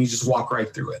turned, and you just walk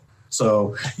right through it.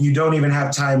 So you don't even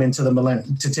have time into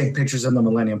to take pictures in the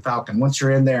Millennium Falcon. Once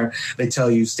you're in there, they tell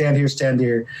you, stand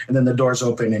here, and then the doors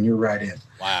open and you're right in.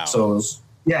 Wow. So,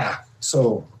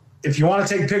 So if you want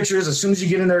to take pictures, as soon as you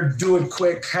get in there, do it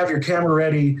quick. Have your camera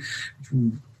ready,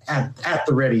 at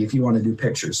the ready if you want to do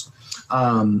pictures.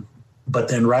 But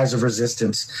then Rise of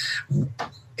Resistance,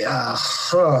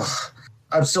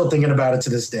 I'm still thinking about it to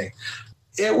this day.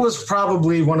 it was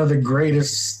probably one of the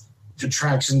greatest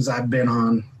attractions I've been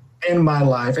on in my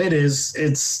life.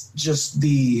 It's just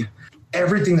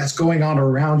everything that's going on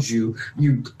around you.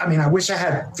 I wish I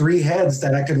had 3 heads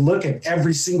that I could look at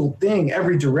every single thing,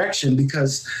 every direction,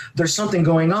 because there's something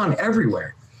going on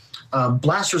everywhere.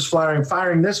 Blasters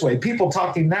firing this way, people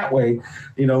talking that way,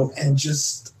 and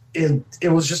just it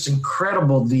was just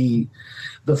incredible. The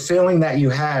feeling that you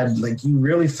had, like you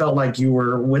really felt like you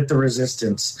were with the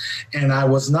resistance. And I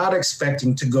was not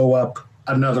expecting to go up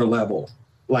another level.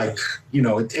 Like,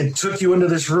 it took you into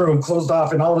this room, closed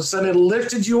off, and all of a sudden it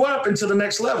lifted you up into the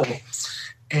next level.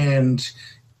 And,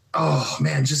 oh,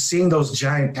 man, just seeing those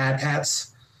giant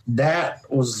AT-ATs, that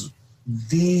was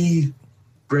the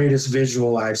greatest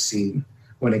visual I've seen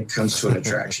when it comes to an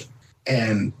attraction.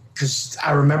 And because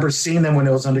I remember seeing them when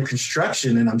it was under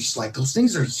construction, and I'm just like, those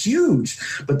things are huge.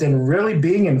 But then really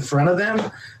being in front of them,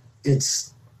 it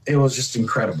was just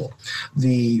incredible.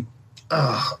 Like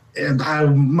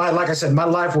I said, my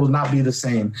life will not be the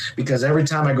same, because every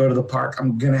time I go to the park,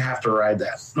 I'm going to have to ride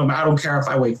that. I don't care if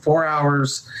I wait 4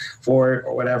 hours for it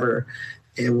or whatever.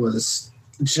 It was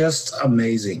just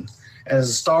amazing. As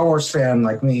a Star Wars fan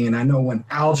like me, and I know when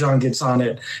Aljon gets on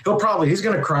it, he's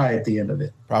going to cry at the end of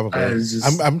it. Probably.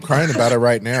 I'm crying about it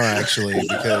right now, actually,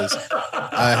 because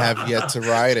I have yet to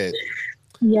ride it.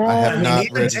 Yeah, I have not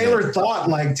even Taylor thought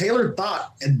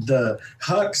the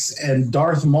Hux and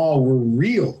Darth Maul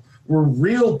were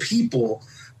real people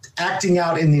acting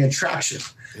out in the attraction.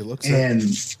 It looks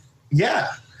yeah,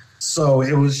 so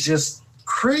it was just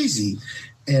crazy,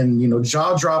 and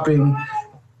jaw dropping.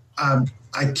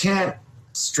 I can't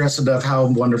stress enough how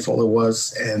wonderful it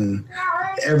was, and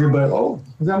everybody. Oh,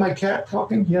 is that my cat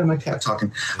talking? Yeah, my cat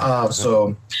talking.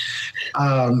 So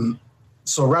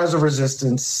Rise of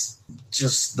Resistance.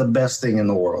 Just the best thing in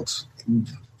the world.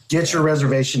 Get your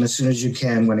reservation as soon as you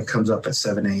can when it comes up at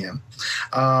 7 a.m.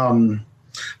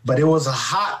 But it was a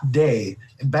hot day.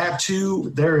 Back to,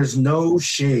 there is no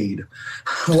shade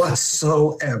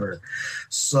whatsoever.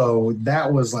 So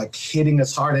that was like hitting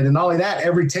us hard. And not only that,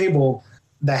 every table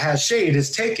that has shade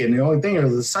is taken. The only thing are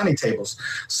the sunny tables.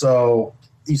 So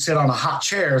you sit on a hot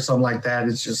chair or something like that.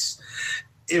 It's just,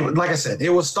 like I said,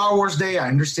 it was Star Wars Day. I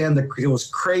understand that it was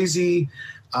crazy.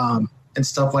 And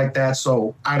stuff like that.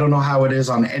 So I don't know how it is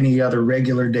on any other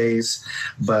regular days,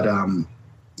 but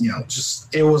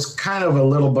just it was kind of a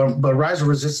little bit. But Rise of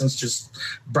Resistance just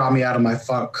brought me out of my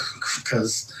funk,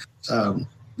 because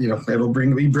it'll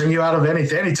bring you out of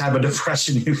any type of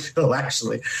depression you feel,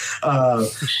 actually.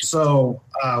 So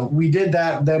we did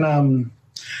that. Then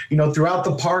throughout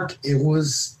the park it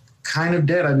was kind of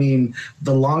dead. I mean,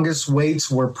 the longest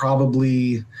waits were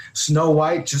probably Snow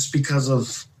White, just because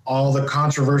of all the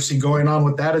controversy going on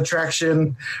with that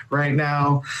attraction right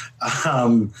now.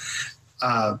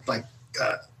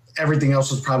 Everything else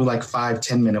was probably like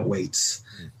 5-10 minute waits,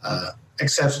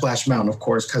 except Splash Mountain, of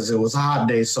course, because it was a hot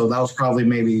day. So that was probably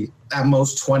maybe at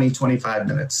most 20-25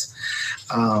 minutes.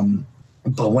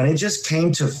 But when it just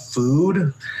came to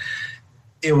food,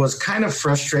 it was kind of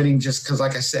frustrating, just because,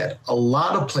 like I said, a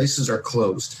lot of places are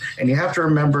closed. And you have to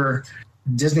remember,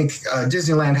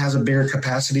 Disneyland has a bigger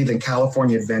capacity than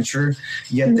California Adventure,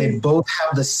 yet they both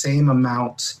have the same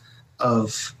amount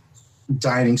of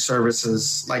dining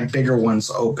services, like bigger ones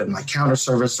open, like counter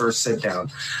service or sit down.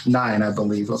 9, I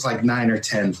believe. It was like 9 or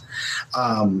 10.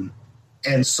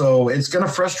 And so it's going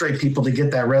to frustrate people to get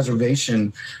that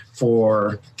reservation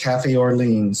for Cafe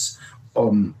Orleans.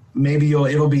 Maybe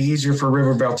it'll be easier for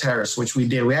River Belle Terrace, which we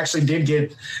did. We actually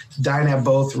did dine at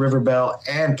both River Belle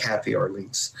and Cafe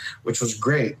Orleans, which was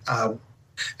great.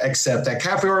 Except at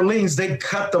Cafe Orleans, they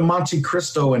cut the Monte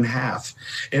Cristo in half.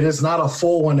 It is not a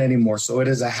full one anymore, so it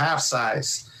is a half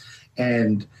size.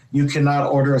 And you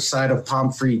cannot order a side of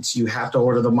pommes frites. You have to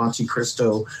order the Monte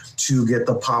Cristo to get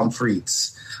the pommes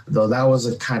frites. Though that was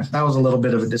a little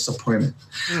bit of a disappointment.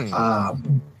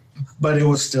 But it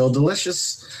was still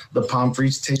delicious. The pommes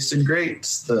frites tasted great.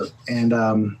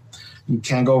 You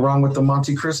can't go wrong with the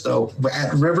Monte Cristo.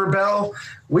 At River Belle,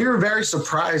 we were very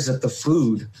surprised at the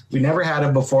food. We never had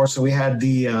it before, so we had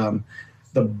the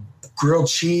grilled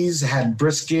cheese, had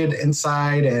brisket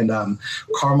inside, and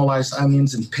caramelized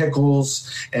onions and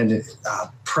pickles, and it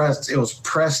was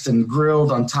pressed and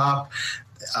grilled on top.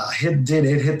 It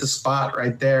hit the spot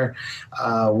right there.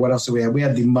 What else did we have? We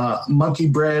had the monkey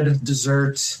bread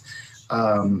dessert,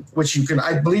 which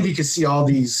I believe you can see all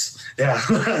these.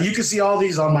 Yeah, you can see all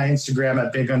these on my Instagram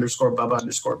at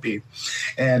big_Bubba_B.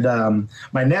 And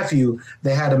my nephew,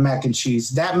 they had a mac and cheese.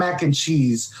 That mac and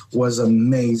cheese was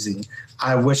amazing.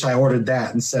 I wish I ordered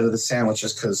that instead of the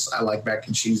sandwiches, because I like mac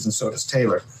and cheese, and so does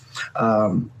Taylor.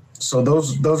 So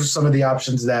those are some of the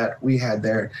options that we had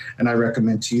there, and I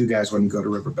recommend to you guys when you go to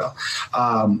River Belle.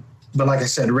 But like I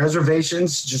said,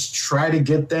 reservations, just try to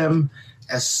get them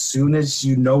as soon as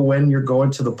you know when you're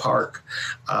going to the park.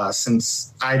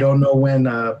 Since I don't know when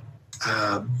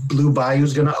Blue Bayou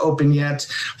is going to open yet,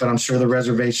 but I'm sure the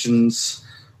reservations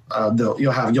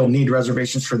you'll need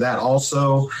reservations for that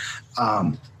also.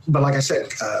 But like I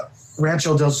said,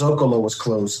 Rancho del Zocalo was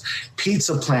closed.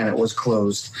 Pizza Planet was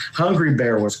closed. Hungry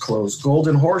Bear was closed.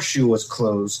 Golden Horseshoe was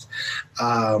closed.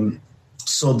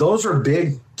 So those are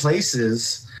big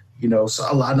places,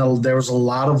 so there was a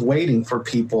lot of waiting for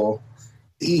people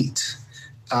to eat.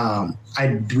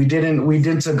 We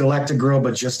didn't to Galactic Grill,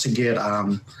 but just to get,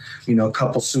 a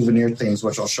couple souvenir things,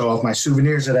 which I'll show off my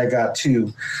souvenirs that I got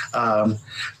too.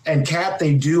 And Kat,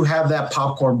 they do have that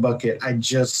popcorn bucket. I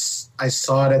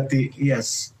saw it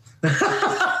yes. And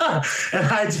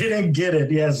I didn't get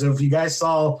it. Yeah. So if you guys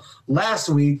saw last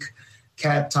week,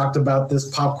 Kat talked about this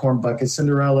popcorn bucket,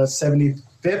 Cinderella's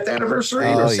 75th anniversary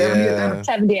or 70th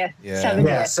anniversary. 70th.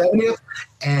 Yeah. 70th.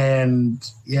 And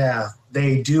yeah,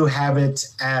 they do have it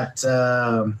at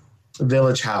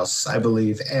Village House, I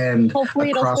believe. And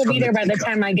hopefully it'll still be there by the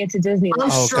time I get to Disney.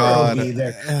 I'm sure it'll be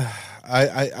there.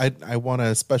 I want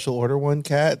a special order one,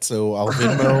 Kat, so I'll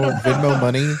Venmo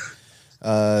money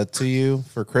to you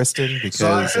for Kristen, because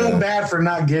so I feel bad for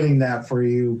not getting that for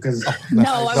you, because I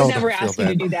would never ask you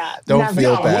to do that. Don't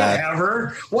feel bad.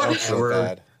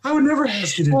 Whatever. I would never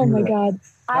ask you to do that. Oh my God.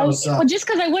 Just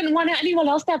because I wouldn't want anyone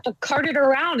else to have to cart it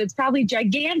around. It's probably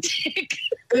gigantic.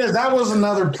 Yeah, that was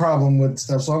another problem with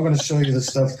stuff. So I'm going to show you the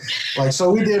stuff.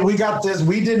 We got this.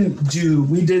 We did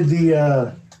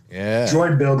the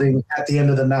droid building at the end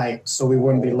of the night, so we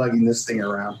wouldn't be lugging this thing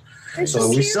around. So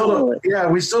we still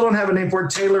don't have a name for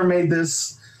it. Taylor made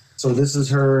this. So this is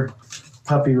her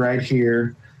puppy right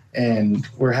here, and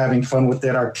we're having fun with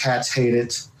it. Our cats hate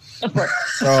it.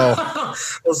 Oh,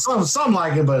 well, some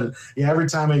like it, but yeah, every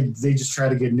time they just try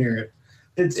to get near it.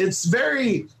 It's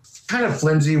very kind of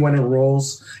flimsy when it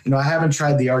rolls. I haven't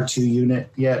tried the R2 unit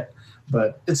yet,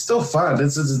 but it's still fun.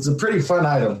 It's a pretty fun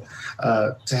item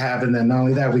to have. And then not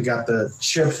only that, we got the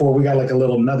chip we got like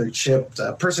another chip,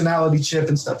 personality chip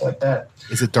and stuff like that.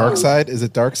 Is it dark side? Is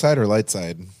it dark side or light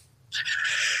side?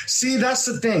 See, that's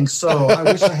the thing. So I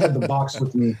wish I had the box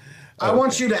with me. I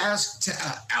want you to ask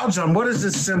Aljon, what is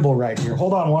this symbol right here?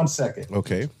 Hold on 1 second.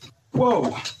 Okay.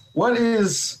 Whoa, what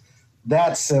is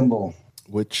that symbol?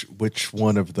 Which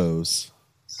one of those?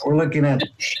 We're looking at.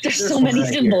 There's so many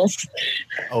symbols.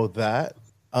 Here. Oh, that.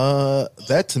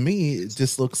 That to me it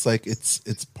just looks like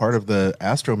it's part of the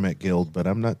Astromech Guild, but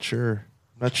I'm not sure.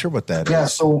 Not sure what that is. Yeah.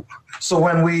 So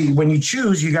when you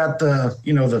choose, you got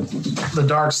the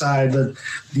dark side.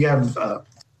 You have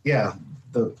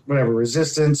the whatever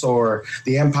Resistance or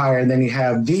the Empire, and then you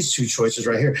have these two choices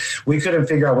right here. We couldn't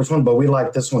figure out which one, but we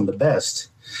like this one the best.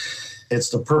 It's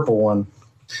the purple one.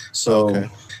 So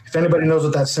if anybody knows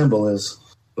what that symbol is,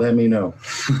 let me know.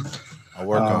 I'll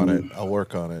work on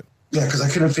it. Yeah, because I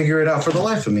couldn't figure it out for the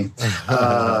life of me.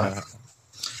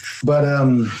 But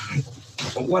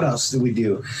what else did we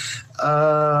do?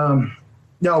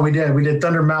 No, we did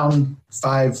Thunder Mountain,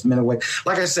 5-minute wait.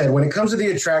 Like I said, when it comes to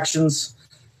the attractions,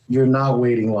 you're not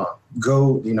waiting long.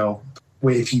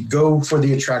 If you go for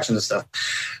the attraction and stuff.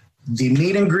 The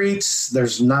meet and greets,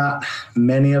 there's not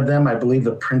many of them. I believe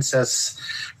the princesses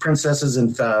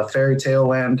in Fairy Tale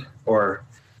Land or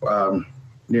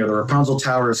near the Rapunzel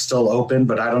Tower is still open,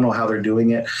 but I don't know how they're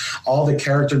doing it. All the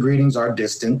character greetings are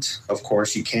distant. Of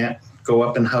course, you can't go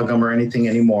up and hug them or anything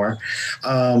anymore.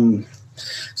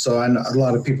 So a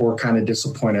lot of people were kind of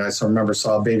disappointed. I still remember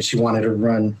saw a baby. She wanted to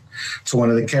run to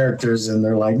one of the characters, and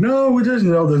they're like, "No, we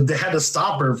didn't." They had to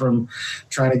stop her from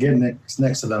trying to get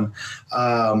next to them.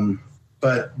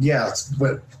 But yeah,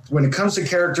 when it comes to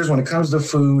characters, when it comes to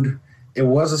food, it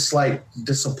was a slight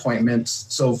disappointment.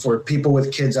 So for people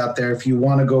with kids out there, if you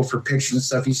want to go for pictures and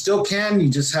stuff, you still can. You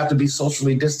just have to be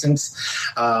socially distanced.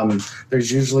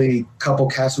 There's usually a couple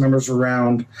cast members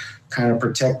around, kind of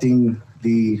protecting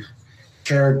the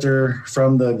character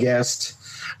from the guest,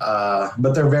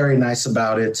 but they're very nice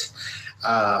about it.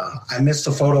 I missed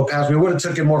a photo pass. We would have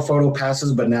taken more photo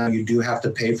passes, but now you do have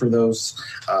to pay for those.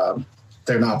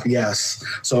 They're not, yes.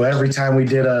 So every time we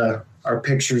did our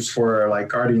pictures for like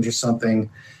Guardians or something,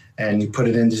 and you put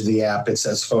it into the app, it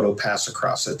says photo pass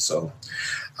across it. So,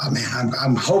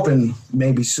 I'm hoping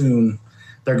maybe soon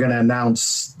they're going to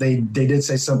announce. They did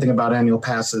say something about annual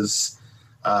passes,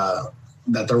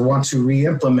 that they want to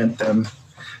re-implement them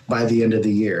by the end of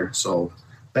the year. So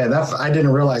I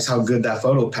didn't realize how good that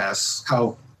photo pass,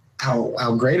 how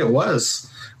great it was.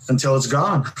 until it's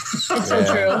gone. It's so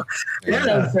true.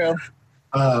 Yeah. So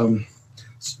true.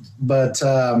 But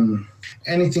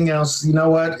anything else? You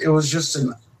know what? It was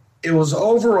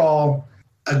overall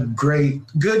a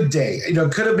good day. It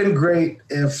could have been great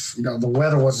if, the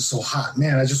weather wasn't so hot.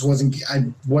 Man, I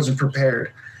wasn't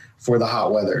prepared for the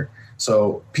hot weather.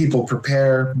 So people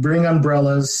prepare, bring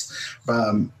umbrellas.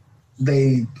 I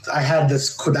did have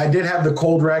the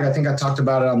cold rag. I think I talked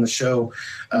about it on the show.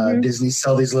 Disney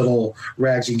sell these little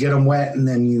rags. You get them wet and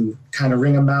then you kind of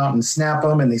wring them out and snap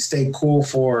them, and they stay cool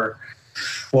for,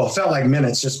 well, it felt like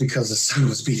minutes just because the sun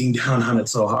was beating down on it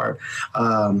so hard.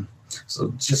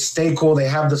 So just stay cool. They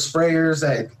have the sprayers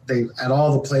at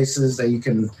all the places that you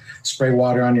can spray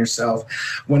water on yourself.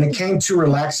 When it came to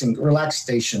relax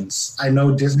stations, I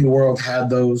know Disney World had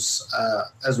those,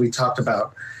 as we talked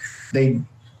about. They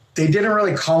didn't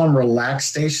really call them relax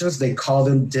stations. They called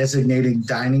them designated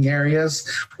dining areas,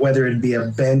 whether it be a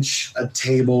bench, a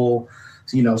table,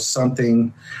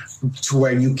 something to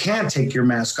where you can take your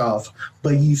mask off,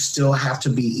 but you still have to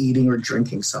be eating or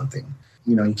drinking something.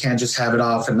 You can't just have it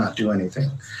off and not do anything.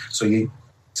 So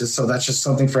that's just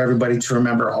something for everybody to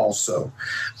remember also.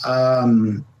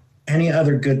 Any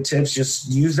other good tips?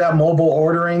 Just use that mobile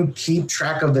ordering. Keep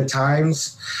track of the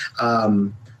times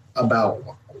about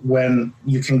when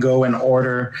you can go and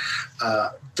order.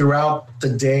 Throughout the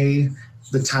day,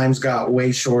 the times got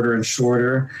way shorter and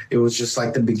shorter. It was just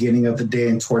like the beginning of the day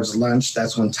and towards lunch.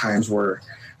 That's when times were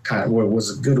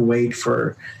was a good wait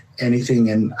for anything.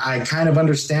 And I kind of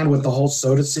understand with the whole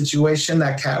soda situation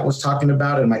that Kat was talking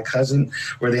about, and my cousin,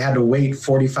 where they had to wait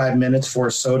 45 minutes for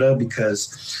a soda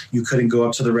because you couldn't go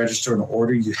up to the register and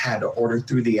order. You had to order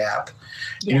through the app.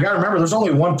 Yeah. And you got to remember, there's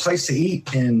only one place to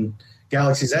eat in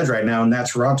Galaxy's Edge right now, and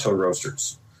that's Ronto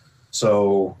Roasters.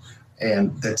 So,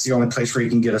 and that's the only place where you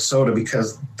can get a soda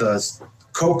because the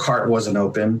Coke cart wasn't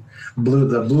open.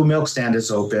 The Blue Milk stand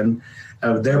is open.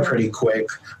 They're pretty quick,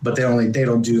 but they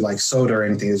don't do like soda or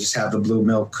anything. They just have the blue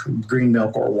milk, green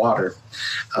milk, or water.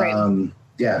 Right.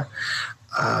 Yeah.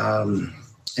 I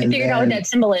figured out what that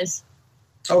symbol is.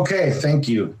 Okay, thank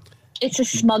you. It's a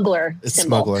smuggler. It's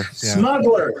symbol. smuggler. Yeah.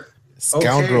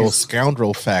 Smuggler.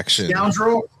 Scoundrel faction.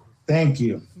 Scoundrel. Thank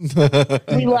you.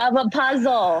 We love a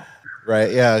puzzle.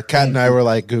 Right. Yeah. Kat and I were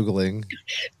like Googling.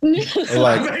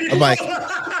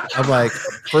 I'm like,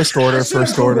 first order.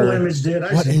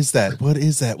 What is that? What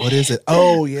is it?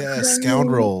 Oh yeah,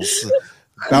 scoundrels,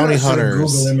 bounty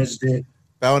hunters,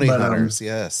 hunters.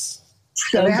 Yes.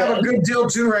 And they have a good deal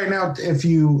too right now. If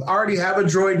you already have a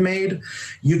droid made,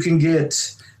 you can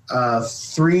get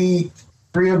three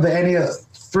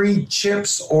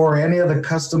chips or any of the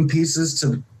custom pieces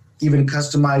to even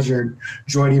customize your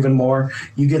droid even more.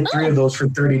 You get 3 of those for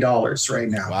 $30 right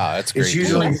now. Wow, that's great. It's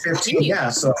usually $15. Yeah,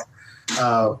 so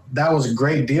that was a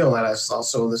great deal that I saw.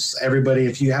 So everybody,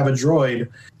 if you have a droid,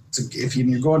 if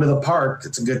you're going to the park,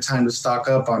 it's a good time to stock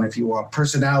up on if you want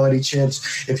personality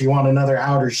chips, if you want another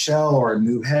outer shell or a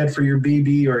new head for your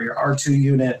BB or your R2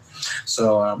 unit.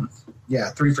 So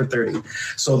 3 for $30.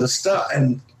 So the stuff,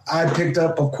 and I picked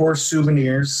up, of course,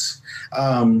 souvenirs.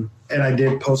 And I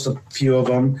did post a few of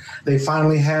them. They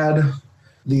finally had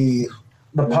the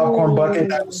popcorn bucket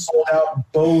that was sold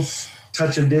out both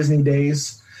Touch of Disney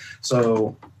days.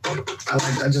 So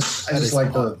I just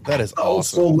like the old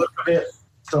school look of it,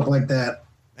 stuff like that.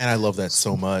 And I love that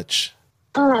so much.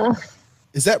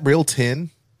 Is that real tin?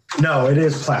 No, it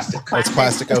is plastic. Oh, it's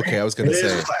plastic. Okay, I was going to say.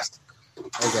 It is plastic.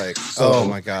 I was like, oh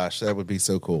my gosh, that would be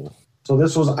so cool. So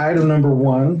this was item number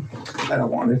 1 that I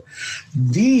wanted.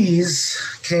 These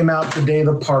came out the day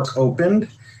the park opened,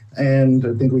 and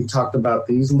I think we talked about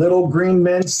these little green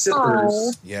men sippers.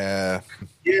 Aww. Yeah.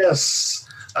 Yes.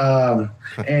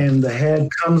 And the head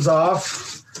comes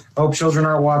off. Hope children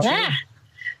aren't watching. Yeah.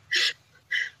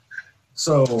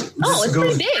 So it's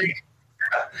pretty big.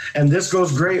 And this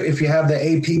goes great if you have the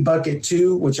AP bucket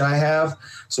too, which I have.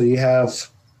 So you have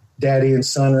daddy and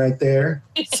son right there.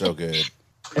 So good.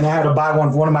 And I had to buy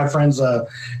one. One of my friends,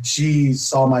 she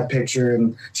saw my picture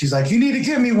and she's like, "You need to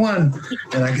give me one."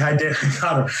 And I got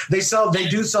her. They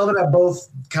do sell them at both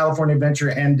California Adventure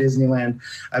and Disneyland.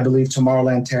 I believe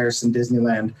Tomorrowland Terrace and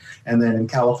Disneyland, and then in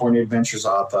California Adventures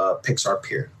off Pixar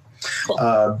Pier.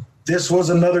 Cool. This was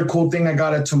another cool thing I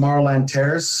got at Tomorrowland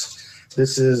Terrace.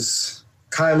 This is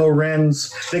Kylo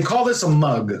Ren's. They call this a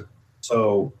mug.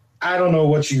 So I don't know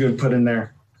what you can put in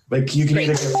there. Like you can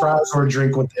either get fries or a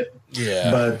drink with it.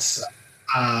 Yeah. But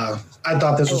I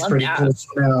thought this was pretty cool. So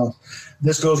now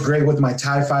this goes great with my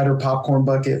TIE Fighter popcorn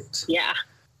bucket. Yeah.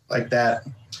 Like that.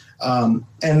 And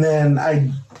then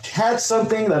I had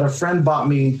something that a friend bought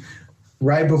me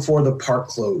right before the park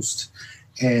closed.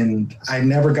 and I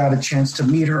never got a chance to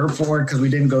meet her for it because we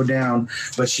didn't go down,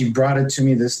 but she brought it to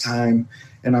me this time,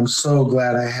 and I'm so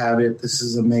glad I have it. This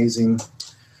is amazing.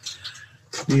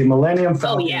 The Millennium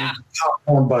Falcon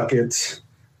popcorn bucket.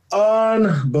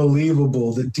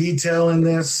 Unbelievable. The detail in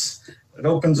this, it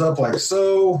opens up like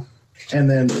so, and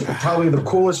then probably the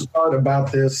coolest part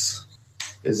about this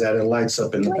is that it lights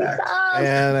up in the back.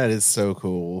 Yeah, that is so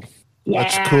cool.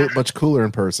 Yeah. Much cooler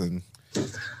in person.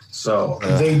 So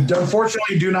they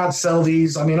unfortunately do not sell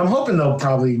these. I mean, I'm hoping they'll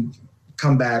probably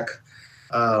come back.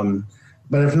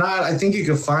 But if not, I think you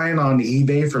could find on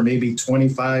eBay for maybe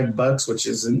 $25, which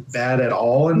isn't bad at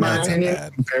all in my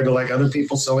opinion, compared to like other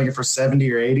people selling it for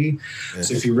 70 or 80. Yeah.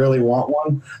 So if you really want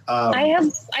one, I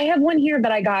have one here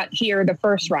that I got here the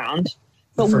first round.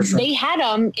 But they had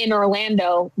them in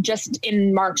Orlando just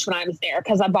in March when I was there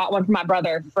because I bought one for my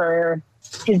brother for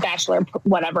his bachelor,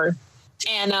 whatever.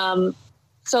 And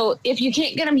so if you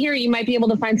can't get them here, you might be able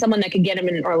to find someone that could get them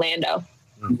in Orlando.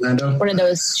 One of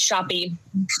those Shopee.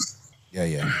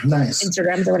 Yeah. Nice.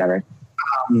 Instagrams or whatever.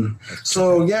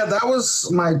 So, yeah, that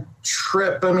was my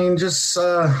trip. I mean, just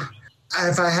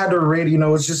if I had to rate,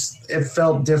 it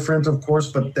felt different, of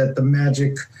course, but that the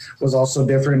magic was also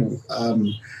different.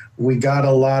 We got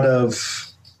a lot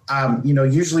of,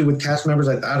 usually with cast members,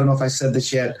 I don't know if I said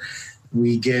this yet,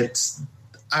 we get,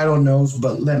 I don't knows,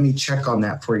 but let me check on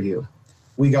that for you.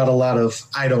 We got a lot of,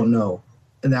 I don't know.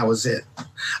 And that was it.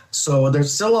 So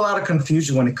there's still a lot of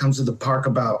confusion when it comes to the park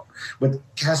with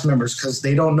cast members because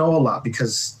they don't know a lot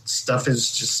because stuff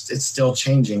is it's still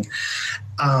changing.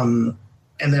 And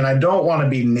then I don't want to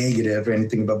be negative or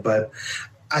anything, but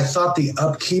I thought the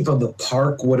upkeep of the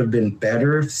park would have been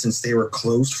better since they were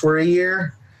closed for a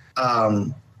year.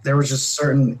 There were just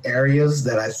certain areas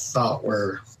that I thought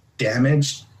were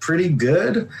damaged pretty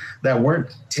good that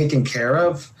weren't taken care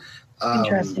of.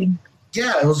 Interesting.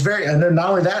 Yeah, it was and then not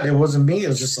only that, it wasn't me. It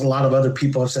was just a lot of other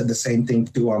people have said the same thing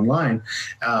too online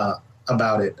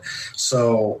about it.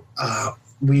 So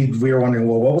we were wondering,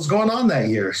 well, what was going on that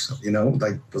year? So,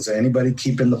 was there anybody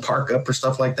keeping the park up or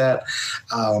stuff like that?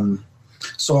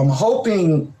 So I'm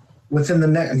hoping within the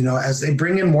next, as they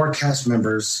bring in more cast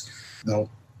members,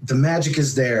 the magic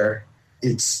is there.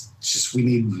 It's just we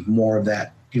need more of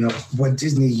that, what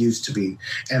Disney used to be.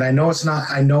 And I know it's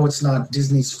not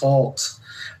Disney's fault.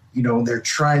 They're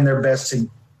trying their best to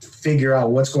figure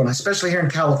out what's going on, especially here in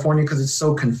California because it's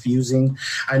so confusing.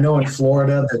 I know in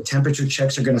Florida, the temperature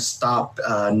checks are going to stop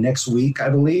next week, I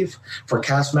believe, for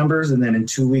cast members, and then in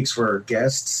 2 weeks for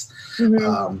guests.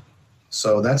 Mm-hmm.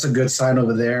 So that's a good sign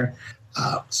over there.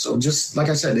 So just like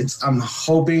I said, I'm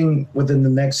hoping within the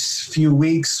next few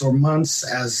weeks or months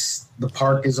as the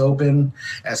park is open,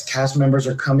 as cast members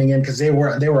are coming in, because they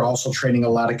were also training a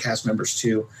lot of cast members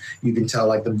too. You can tell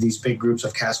like these big groups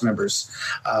of cast members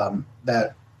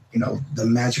that the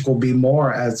magic will be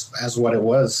more as what it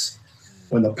was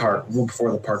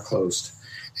before the park closed.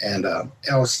 And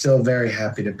I was still very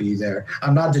happy to be there.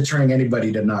 I'm not deterring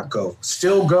anybody to not go.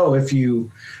 Still go if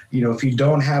you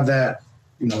don't have that,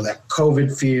 that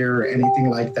COVID fear or anything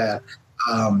like that.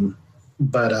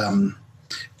 But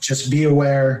just be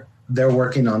aware they're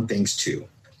working on things too.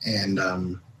 And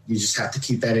you just have to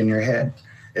keep that in your head.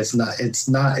 It's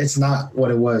not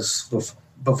what it was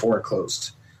before it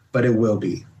closed, but it will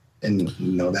be. And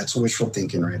that's wishful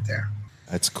thinking right there.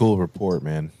 That's a cool report,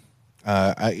 man.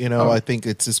 I think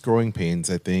it's just growing pains.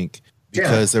 I think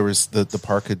because there was the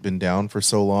park had been down for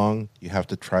so long, you have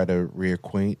to try to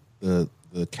reacquaint the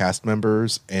cast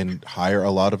members and hire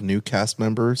a lot of new cast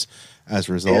members as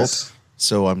a result. Yes.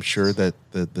 So I'm sure that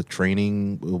the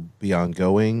training will be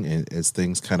ongoing as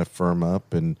things kind of firm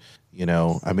up. And,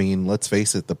 let's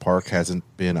face it, the park hasn't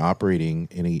been operating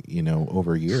any,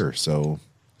 over a year. So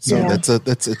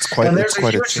it's quite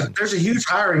there's a huge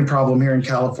hiring problem here in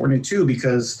California too,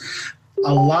 because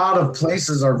a lot of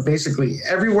places are basically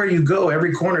everywhere you go,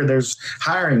 every corner, there's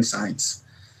hiring signs.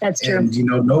 That's true. And,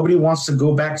 nobody wants to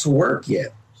go back to work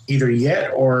either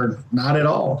yet or not at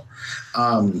all.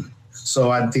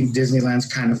 So I think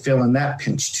Disneyland's kind of feeling that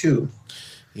pinch too.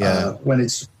 Yeah. When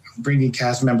it's bringing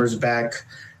cast members back.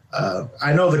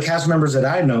 I know the cast members that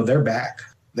I know, they're back.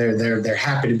 They're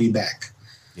happy to be back.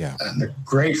 Yeah. And they're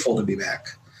grateful to be back.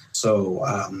 So,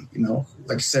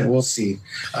 like I said, we'll see.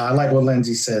 I like what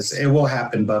Lindsay says. It will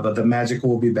happen, Bubba. The magic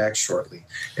will be back shortly.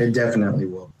 It definitely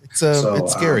will.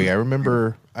 It's scary.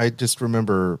 I just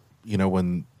remember,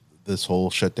 when this whole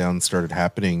shutdown started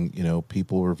happening,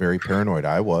 people were very paranoid.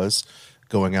 I was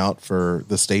going out for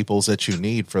the staples that you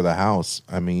need for the house.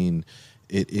 I mean,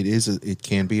 it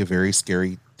can be a very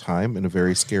scary time and a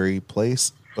very scary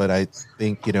place. But I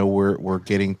think, we're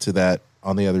getting to that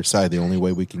on the other side. The only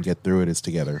way we can get through it is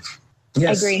together.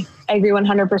 Yes. I agree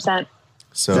 100%.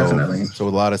 So, definitely. So a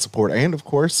lot of support, and of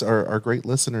course our great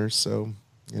listeners. So,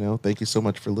 thank you so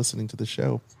much for listening to the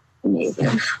show.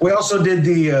 Amazing. We also did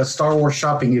the Star Wars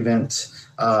shopping event.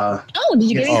 Did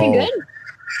you get anything good?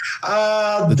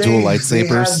 The dual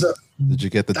lightsabers. Did you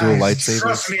get the dual lightsabers?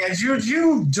 Trust me,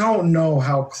 you don't know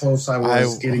how close I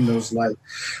was getting those lights.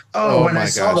 When I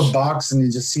saw the box and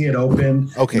you just see it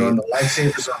open. Okay. And the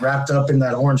lightsabers are wrapped up in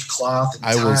that orange cloth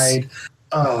and tied.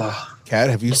 Kat,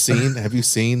 have you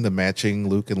seen the matching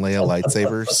Luke and Leia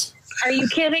lightsabers? Are you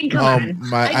kidding? Come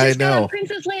on. I just got a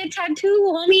Princess Leia tattoo,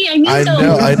 homie. I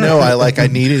know. I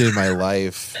need it in my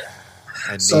life.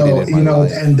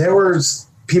 And there was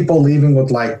people leaving with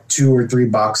like 2 or 3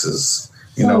 boxes.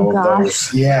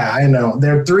 Those. Yeah, I know.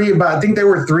 They're I think they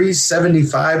were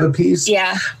 $3.75 a piece.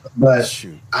 Yeah. But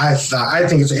I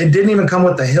think it didn't even come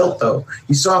with the hilt though.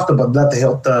 You still have to let the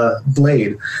hilt the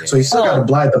blade. Yeah. So you still got to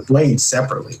buy the blade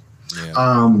separately. Yeah.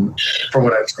 From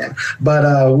what I understand.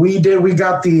 But we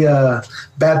got the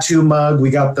Batu mug, we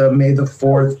got the May the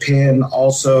 4th pin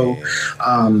also.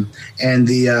 Yeah. And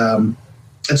the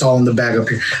it's all in the bag up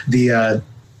here. The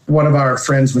one of our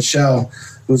friends, Michelle,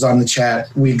 who's on the chat,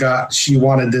 she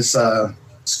wanted this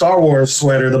Star Wars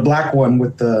sweater, the black one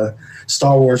with the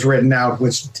Star Wars written out,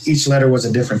 which each letter was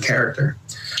a different character.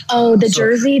 Oh,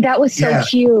 jersey? That was so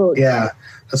cute. Yeah.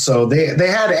 So they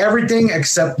had everything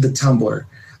except the tumbler.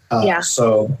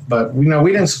 So, but we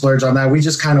didn't splurge on that. We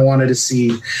just kind of wanted to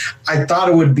see. I thought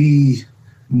it would be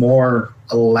more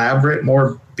elaborate,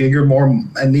 more bigger,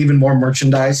 and even more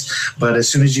merchandise. But as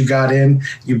soon as you got in,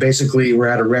 you basically were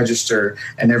at a register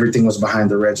and everything was behind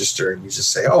the register. And you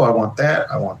just say, I want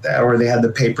that. Or they had the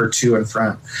paper too in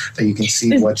front that you can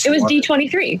see what you want.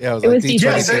 D23. Yeah, it was D23.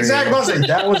 Yes, exactly.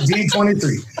 That was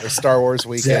D23. Or Star Wars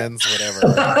weekends, whatever.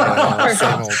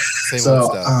 Same old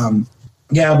stuff.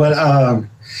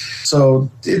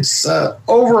 So it's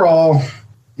overall,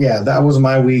 that was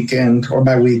my weekend.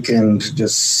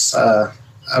 Just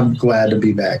I'm glad to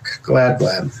be back. Glad.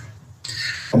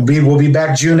 We'll be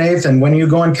back June 8th. And when are you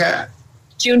going, Kat?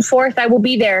 June 4th, I will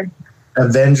be there.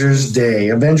 Avengers Day.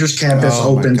 Avengers Campus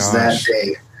opens that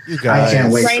day. You guys, I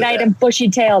can't wait. Bright-eyed and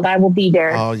bushy-tailed, I will be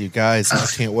there. Oh, you guys, I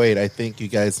can't wait. I think you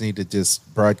guys need to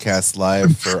just broadcast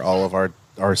live for all of our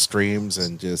streams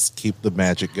and just keep the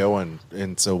magic going.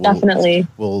 And so definitely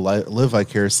we'll live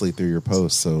vicariously through your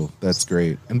posts. So that's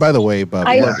great. And by the way, Bub,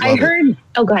 I heard.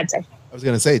 Oh, go ahead, sir. I was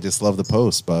going to say, just love the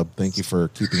post, Bub. Thank you for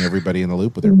keeping everybody in the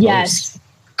loop with their posts.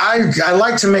 I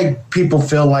like to make people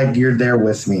feel like you're there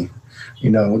with me,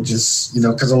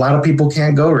 because a lot of people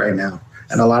can't go right now.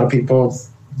 And a lot of people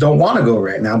don't want to go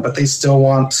right now, but they still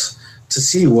want to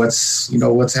see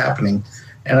what's happening.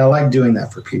 And I like doing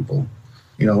that for people.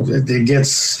 It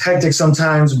gets hectic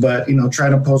sometimes, but,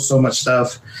 trying to post so much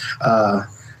stuff.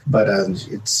 But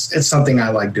it's something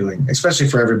I like doing, especially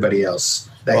for everybody else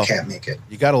that can't make it.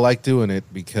 You got to like doing it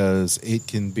because it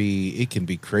can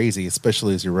be crazy,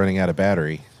 especially as you're running out of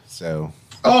battery. So.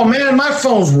 Oh man, my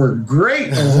phones were great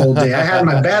the whole day. I had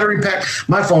my battery pack.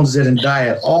 My phones didn't die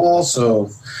at all. So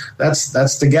that's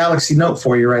the Galaxy Note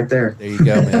for you right there. There you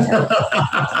go, man.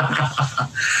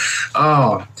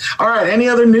 Oh, all right. Any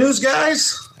other news,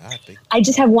 guys? I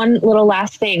just have one little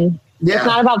last thing. Yeah. It's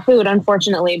not about food,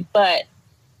 unfortunately, but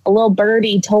a little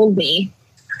birdie told me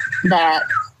that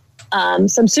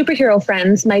some superhero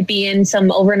friends might be in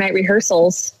some overnight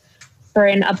rehearsals for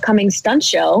an upcoming stunt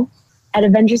show at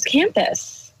Avengers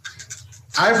Campus.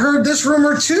 I've heard this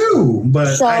rumor too,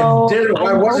 but I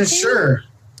wasn't sure.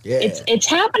 Yeah. It's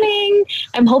happening.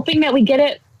 I'm hoping that we get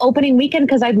it opening weekend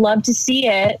because I'd love to see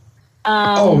it.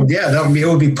 It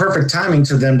would be perfect timing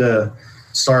to them to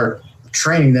start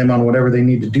training them on whatever they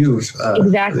need to do.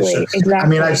 Exactly. I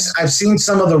mean, I've seen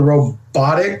some of the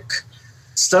robotic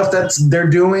stuff that they're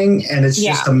doing, and it's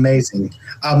just amazing.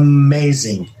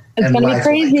 It's going to be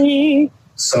crazy.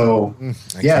 So,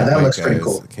 that looks pretty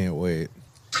cool. I can't wait.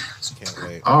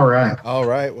 All right.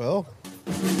 Well,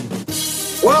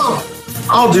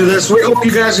 I'll do this. We hope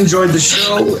you guys enjoyed the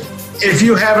show. If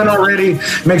you haven't already,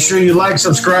 make sure you like,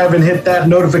 subscribe, and hit that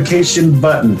notification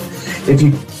button. If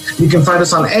you can find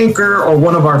us on Anchor or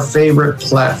one of our favorite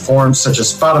platforms such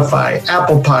as Spotify,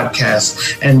 Apple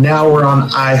Podcasts, and now we're on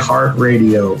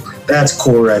iHeartRadio. That's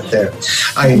cool right there.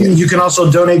 You can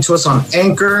also donate to us on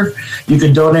Anchor. You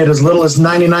could donate as little as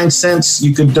 99 cents.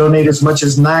 You could donate as much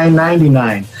as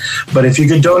 $9.99. But if you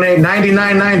could donate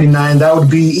 $99.99, that would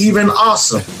be even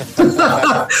awesome.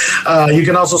 You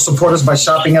can also support us by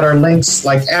shopping at our links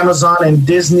like Amazon and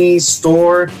Disney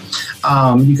Store.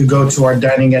 You could go to our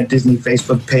Dining at Disney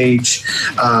Facebook page.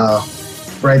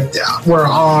 Right there. We're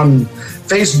on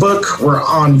Facebook, we're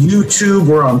on YouTube,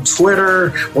 we're on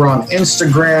Twitter, we're on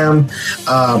Instagram.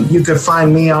 You can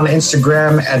find me on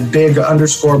Instagram at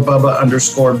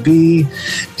big_Bubba_B.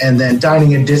 And then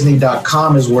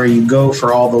diningatdisney.com is where you go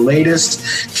for all the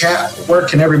latest. Kat, where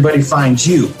can everybody find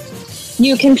you?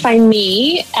 You can find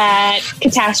me at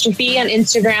Catastrophe on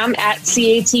Instagram at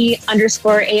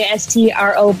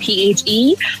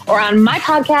CAT_ASTROPHE, or on my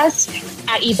podcast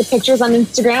at Eat the Pictures on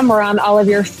Instagram, or on all of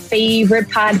your favorite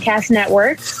podcast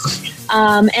networks.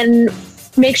 And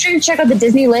make sure you check out the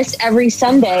Disney List every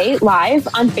Sunday live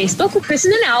on Facebook with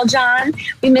Kristen and Aljon.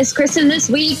 We miss Kristen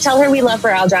this week. Tell her we love her,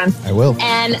 Aljon. I will.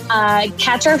 And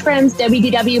catch our friends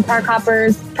WDW Park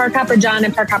Hoppers, Park Hopper John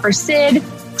and Park Hopper Sid.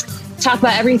 Talk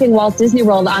about everything Walt Disney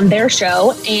World on their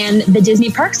show, and the Disney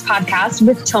Parks podcast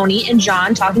with Tony and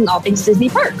John talking all things Disney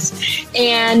Parks.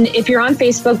 And if you're on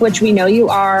Facebook, which we know you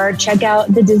are, check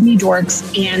out the Disney Dorks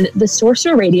and the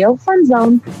Sorcerer Radio Fun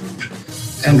Zone.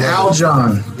 And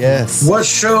Aljon, yes, what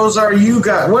shows are you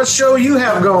got? What show you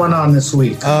have going on this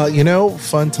week?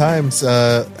 Fun times.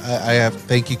 I have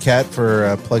thank you, Kat,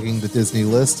 for plugging the Disney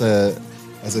List.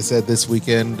 As I said, this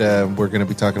weekend we're going to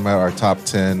be talking about our top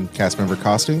 10 cast member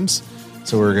costumes.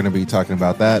 So we're going to be talking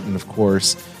about that, and of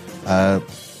course,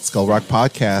 Skull Rock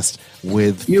podcast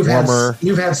with you've had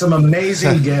some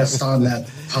amazing guests on that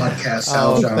podcast,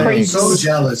 Aljon. I'm so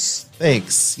jealous.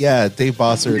 Thanks. Yeah, Dave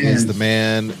Bossert is the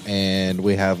man, and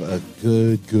we have a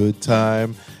good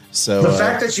time. So the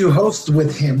fact that you host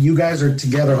with him, you guys are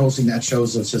together hosting that show,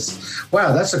 is just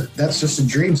wow. That's just a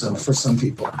dream zone for some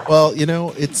people. Well,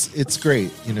 it's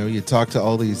great. You talk to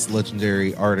all these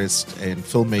legendary artists and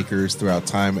filmmakers throughout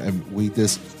time, and we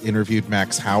just interviewed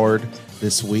Max Howard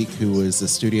this week, who is the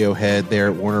studio head there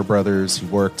at Warner Brothers. He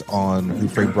worked on Who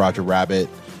Framed Roger Rabbit,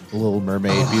 The Little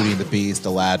Mermaid, Beauty and the Beast,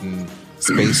 Aladdin,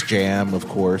 Space Jam, of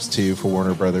course, too, for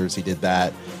Warner Brothers. He did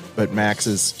that. But Max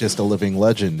is just a living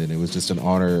legend, and it was just an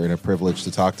honor and a privilege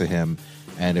to talk to him.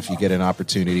 And if you get an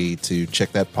opportunity to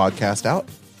check that podcast out,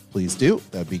 please do.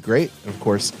 That'd be great. And of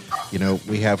course,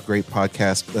 we have great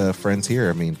podcast friends here.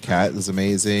 I mean, Kat is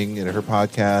amazing in her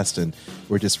podcast, and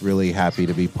we're just really happy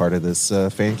to be part of this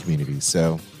fan community.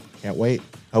 So can't wait.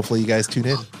 Hopefully you guys tune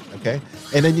in. Okay.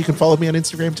 And then you can follow me on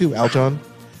Instagram too, Aljon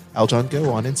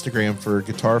Go on Instagram for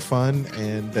guitar fun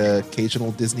and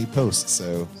occasional Disney posts.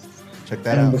 So check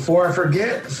that out. And before I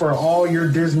forget, for all your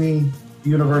Disney,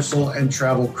 Universal, and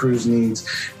travel cruise needs,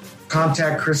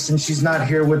 contact Kristen. She's not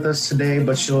here with us today,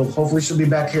 but hopefully she'll be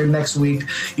back here next week.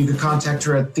 You can contact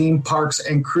her at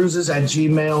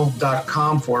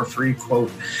themeparksandcruises@gmail.com for a free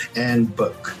quote and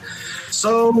book.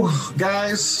 So,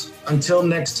 guys, until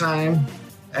next time,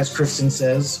 as Kristen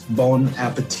says, bon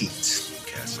appetit.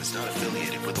 Cast is not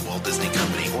affiliated with the Walt Disney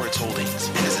Company or its holdings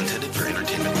and is intended for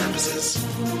entertainment purposes.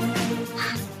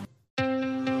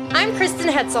 I'm Kristen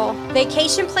Hetzel,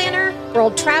 vacation planner,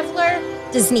 world traveler,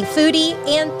 Disney foodie,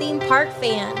 and theme park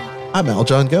fan. I'm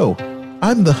Aljon Go.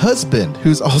 I'm the husband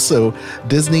who's also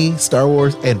Disney, Star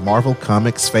Wars, and Marvel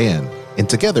Comics fan. And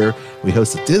together, we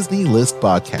host a Disney List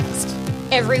podcast.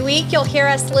 Every week, you'll hear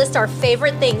us list our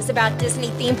favorite things about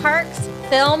Disney theme parks,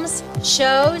 films,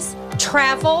 shows,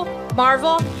 travel,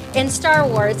 Marvel, and Star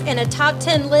Wars in a top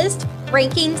 10 list,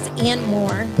 rankings, and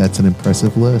more. That's an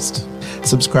impressive list.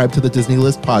 Subscribe to the Disney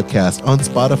List podcast on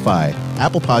Spotify,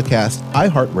 Apple Podcasts,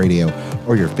 iHeartRadio,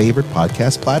 or your favorite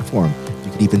podcast platform.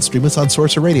 You can even stream us on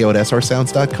Sorcerer Radio at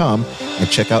srsounds.com and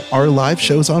check out our live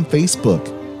shows on Facebook.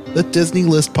 The Disney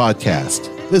List podcast.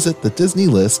 Visit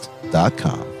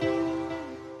thedisneylist.com.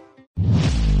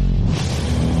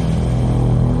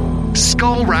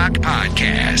 Skull Rock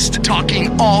Podcast,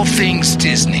 talking all things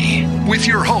Disney, with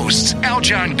your hosts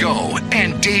Aljon Go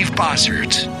and Dave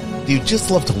Bossert. Do you just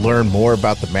love to learn more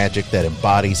about the magic that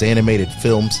embodies animated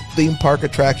films, theme park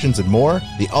attractions, and more?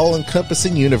 The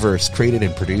all-encompassing universe created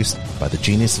and produced by the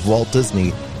genius of Walt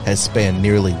Disney has spanned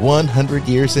nearly 100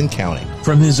 years and counting.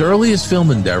 From his earliest film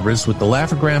endeavors with the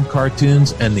Laugh-O-Gram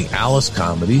cartoons and the Alice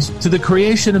comedies, to the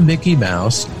creation of Mickey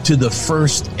Mouse, to the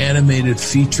first animated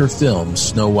feature film,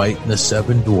 Snow White and the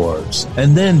Seven Dwarfs,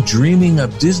 and then dreaming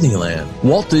up Disneyland,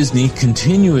 Walt Disney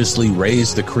continuously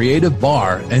raised the creative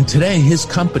bar, and today his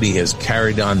company has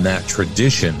carried on that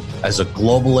tradition as a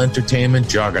global entertainment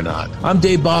juggernaut. I'm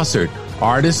Dave Bossert,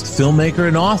 artist, filmmaker,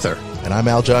 and author. And I'm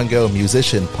Aljon Go,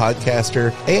 musician,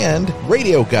 podcaster, and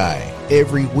radio guy.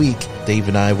 Every week, Dave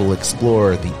and I will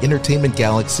explore the entertainment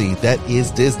galaxy that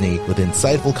is Disney with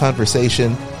insightful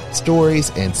conversation, stories,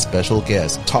 and special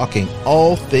guests talking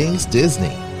all things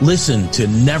Disney. Listen to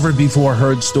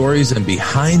never-before-heard stories and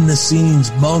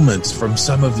behind-the-scenes moments from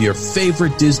some of your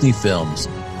favorite Disney films,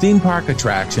 theme park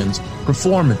attractions,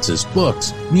 performances,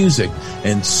 books, music,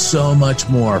 and so much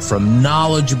more from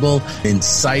knowledgeable,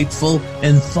 insightful,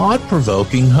 and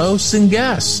thought-provoking hosts and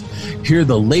guests. Hear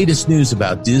the latest news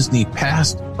about Disney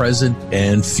past, present,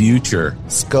 and future.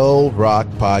 Skull Rock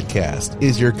Podcast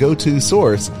is your go-to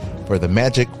source for the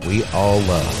magic we all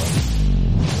love.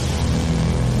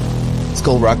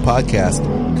 Skull Rock Podcast,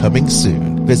 coming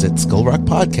soon. Visit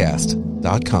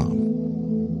skullrockpodcast.com.